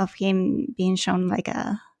of him being shown like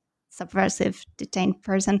a subversive detained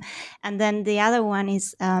person, and then the other one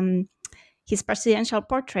is his presidential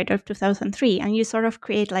portrait of 2003, and you sort of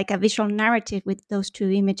create like a visual narrative with those two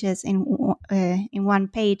images in one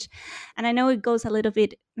page. And I know it goes a little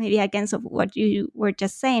bit maybe against of what you were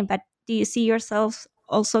just saying, but do you see yourself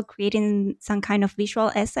also creating some kind of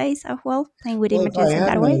visual essays as well, playing with Well, images if I in had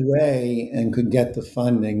that my way? way and could get the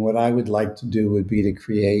funding, what I would like to do would be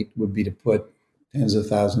to put tens of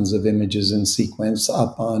thousands of images in sequence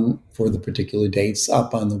up on, for the particular dates,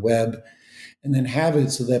 up on the web, and then have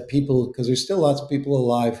it so that people, because there's still lots of people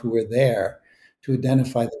alive who were there, to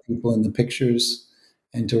identify the people in the pictures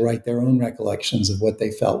and to write their own recollections of what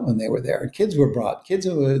they felt when they were there. And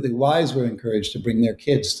the wives were encouraged to bring their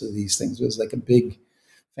kids to these things. It was like a big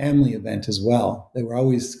family event as well. They were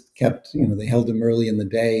always kept, they held them early in the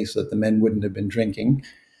day so that the men wouldn't have been drinking.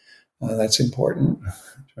 That's important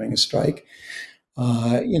during a strike.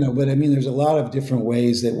 But I mean, there's a lot of different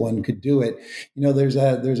ways that one could do it. There's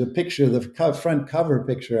a picture, the front cover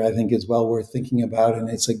picture, I think is well worth thinking about. And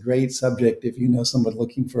it's a great subject if you know someone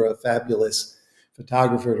looking for a fabulous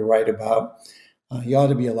photographer to write about. He ought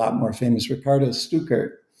to be a lot more famous. Ricardo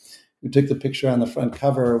Stuckert, who took the picture on the front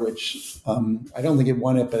cover, which I don't think it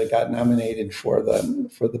won it, but it got nominated for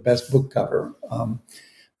the best book cover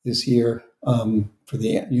this year for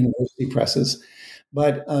the university presses.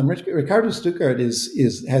 But Ricardo Stuckert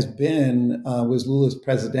was Lula's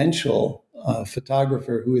presidential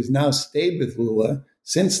photographer, who has now stayed with Lula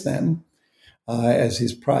since then as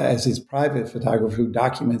his private photographer who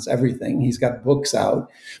documents everything. He's got books out,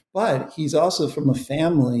 but he's also from a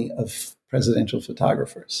family of presidential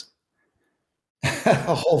photographers,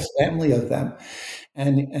 a whole family of them.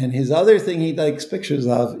 And his other thing he likes pictures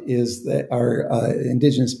of is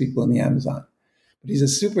indigenous people in the Amazon. But he's a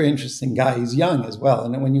super interesting guy. He's young as well.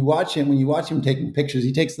 And when you watch him taking pictures,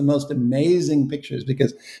 he takes the most amazing pictures,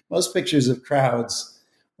 because most pictures of crowds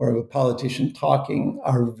or of a politician talking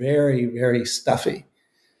are very, very stuffy.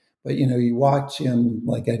 But, you watch him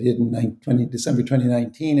like I did in December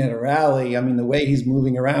 2019 at a rally. I mean, the way he's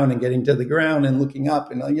moving around and getting to the ground and looking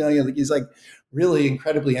up, and he's like really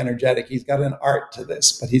incredibly energetic. He's got an art to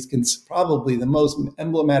this, but he's probably the most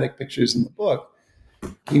emblematic pictures in the book.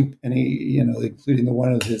 He including the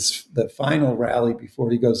one of the final rally before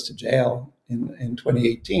he goes to jail in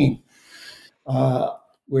 2018,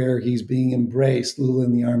 where he's being embraced, Lula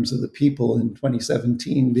in the arms of the people in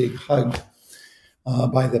 2017, big hug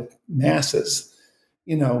by the masses.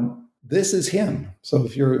 This is him. So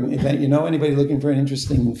if anybody looking for an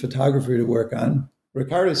interesting photographer to work on,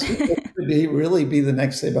 Ricardo could really be the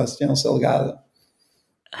next Sebastián Salgado.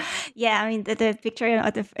 Yeah, I mean the picture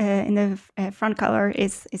in the front cover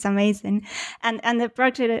is amazing, and the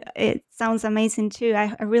project, it sounds amazing too.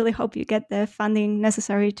 I really hope you get the funding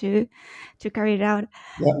necessary to carry it out.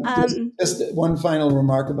 Yeah, just one final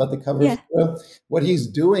remark about the cover. Yeah. What he's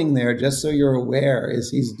doing there, just so you're aware, is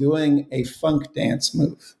he's doing a funk dance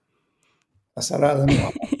move.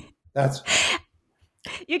 That's.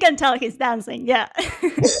 You can tell he's dancing. Yeah.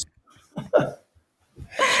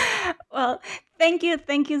 Well, thank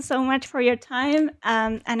you so much for your time,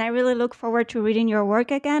 and I really look forward to reading your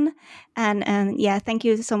work again. And yeah, thank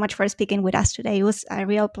you so much for speaking with us today. It was a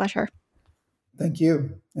real pleasure. Thank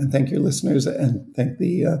you, and thank your listeners, and thank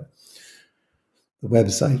the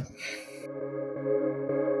website.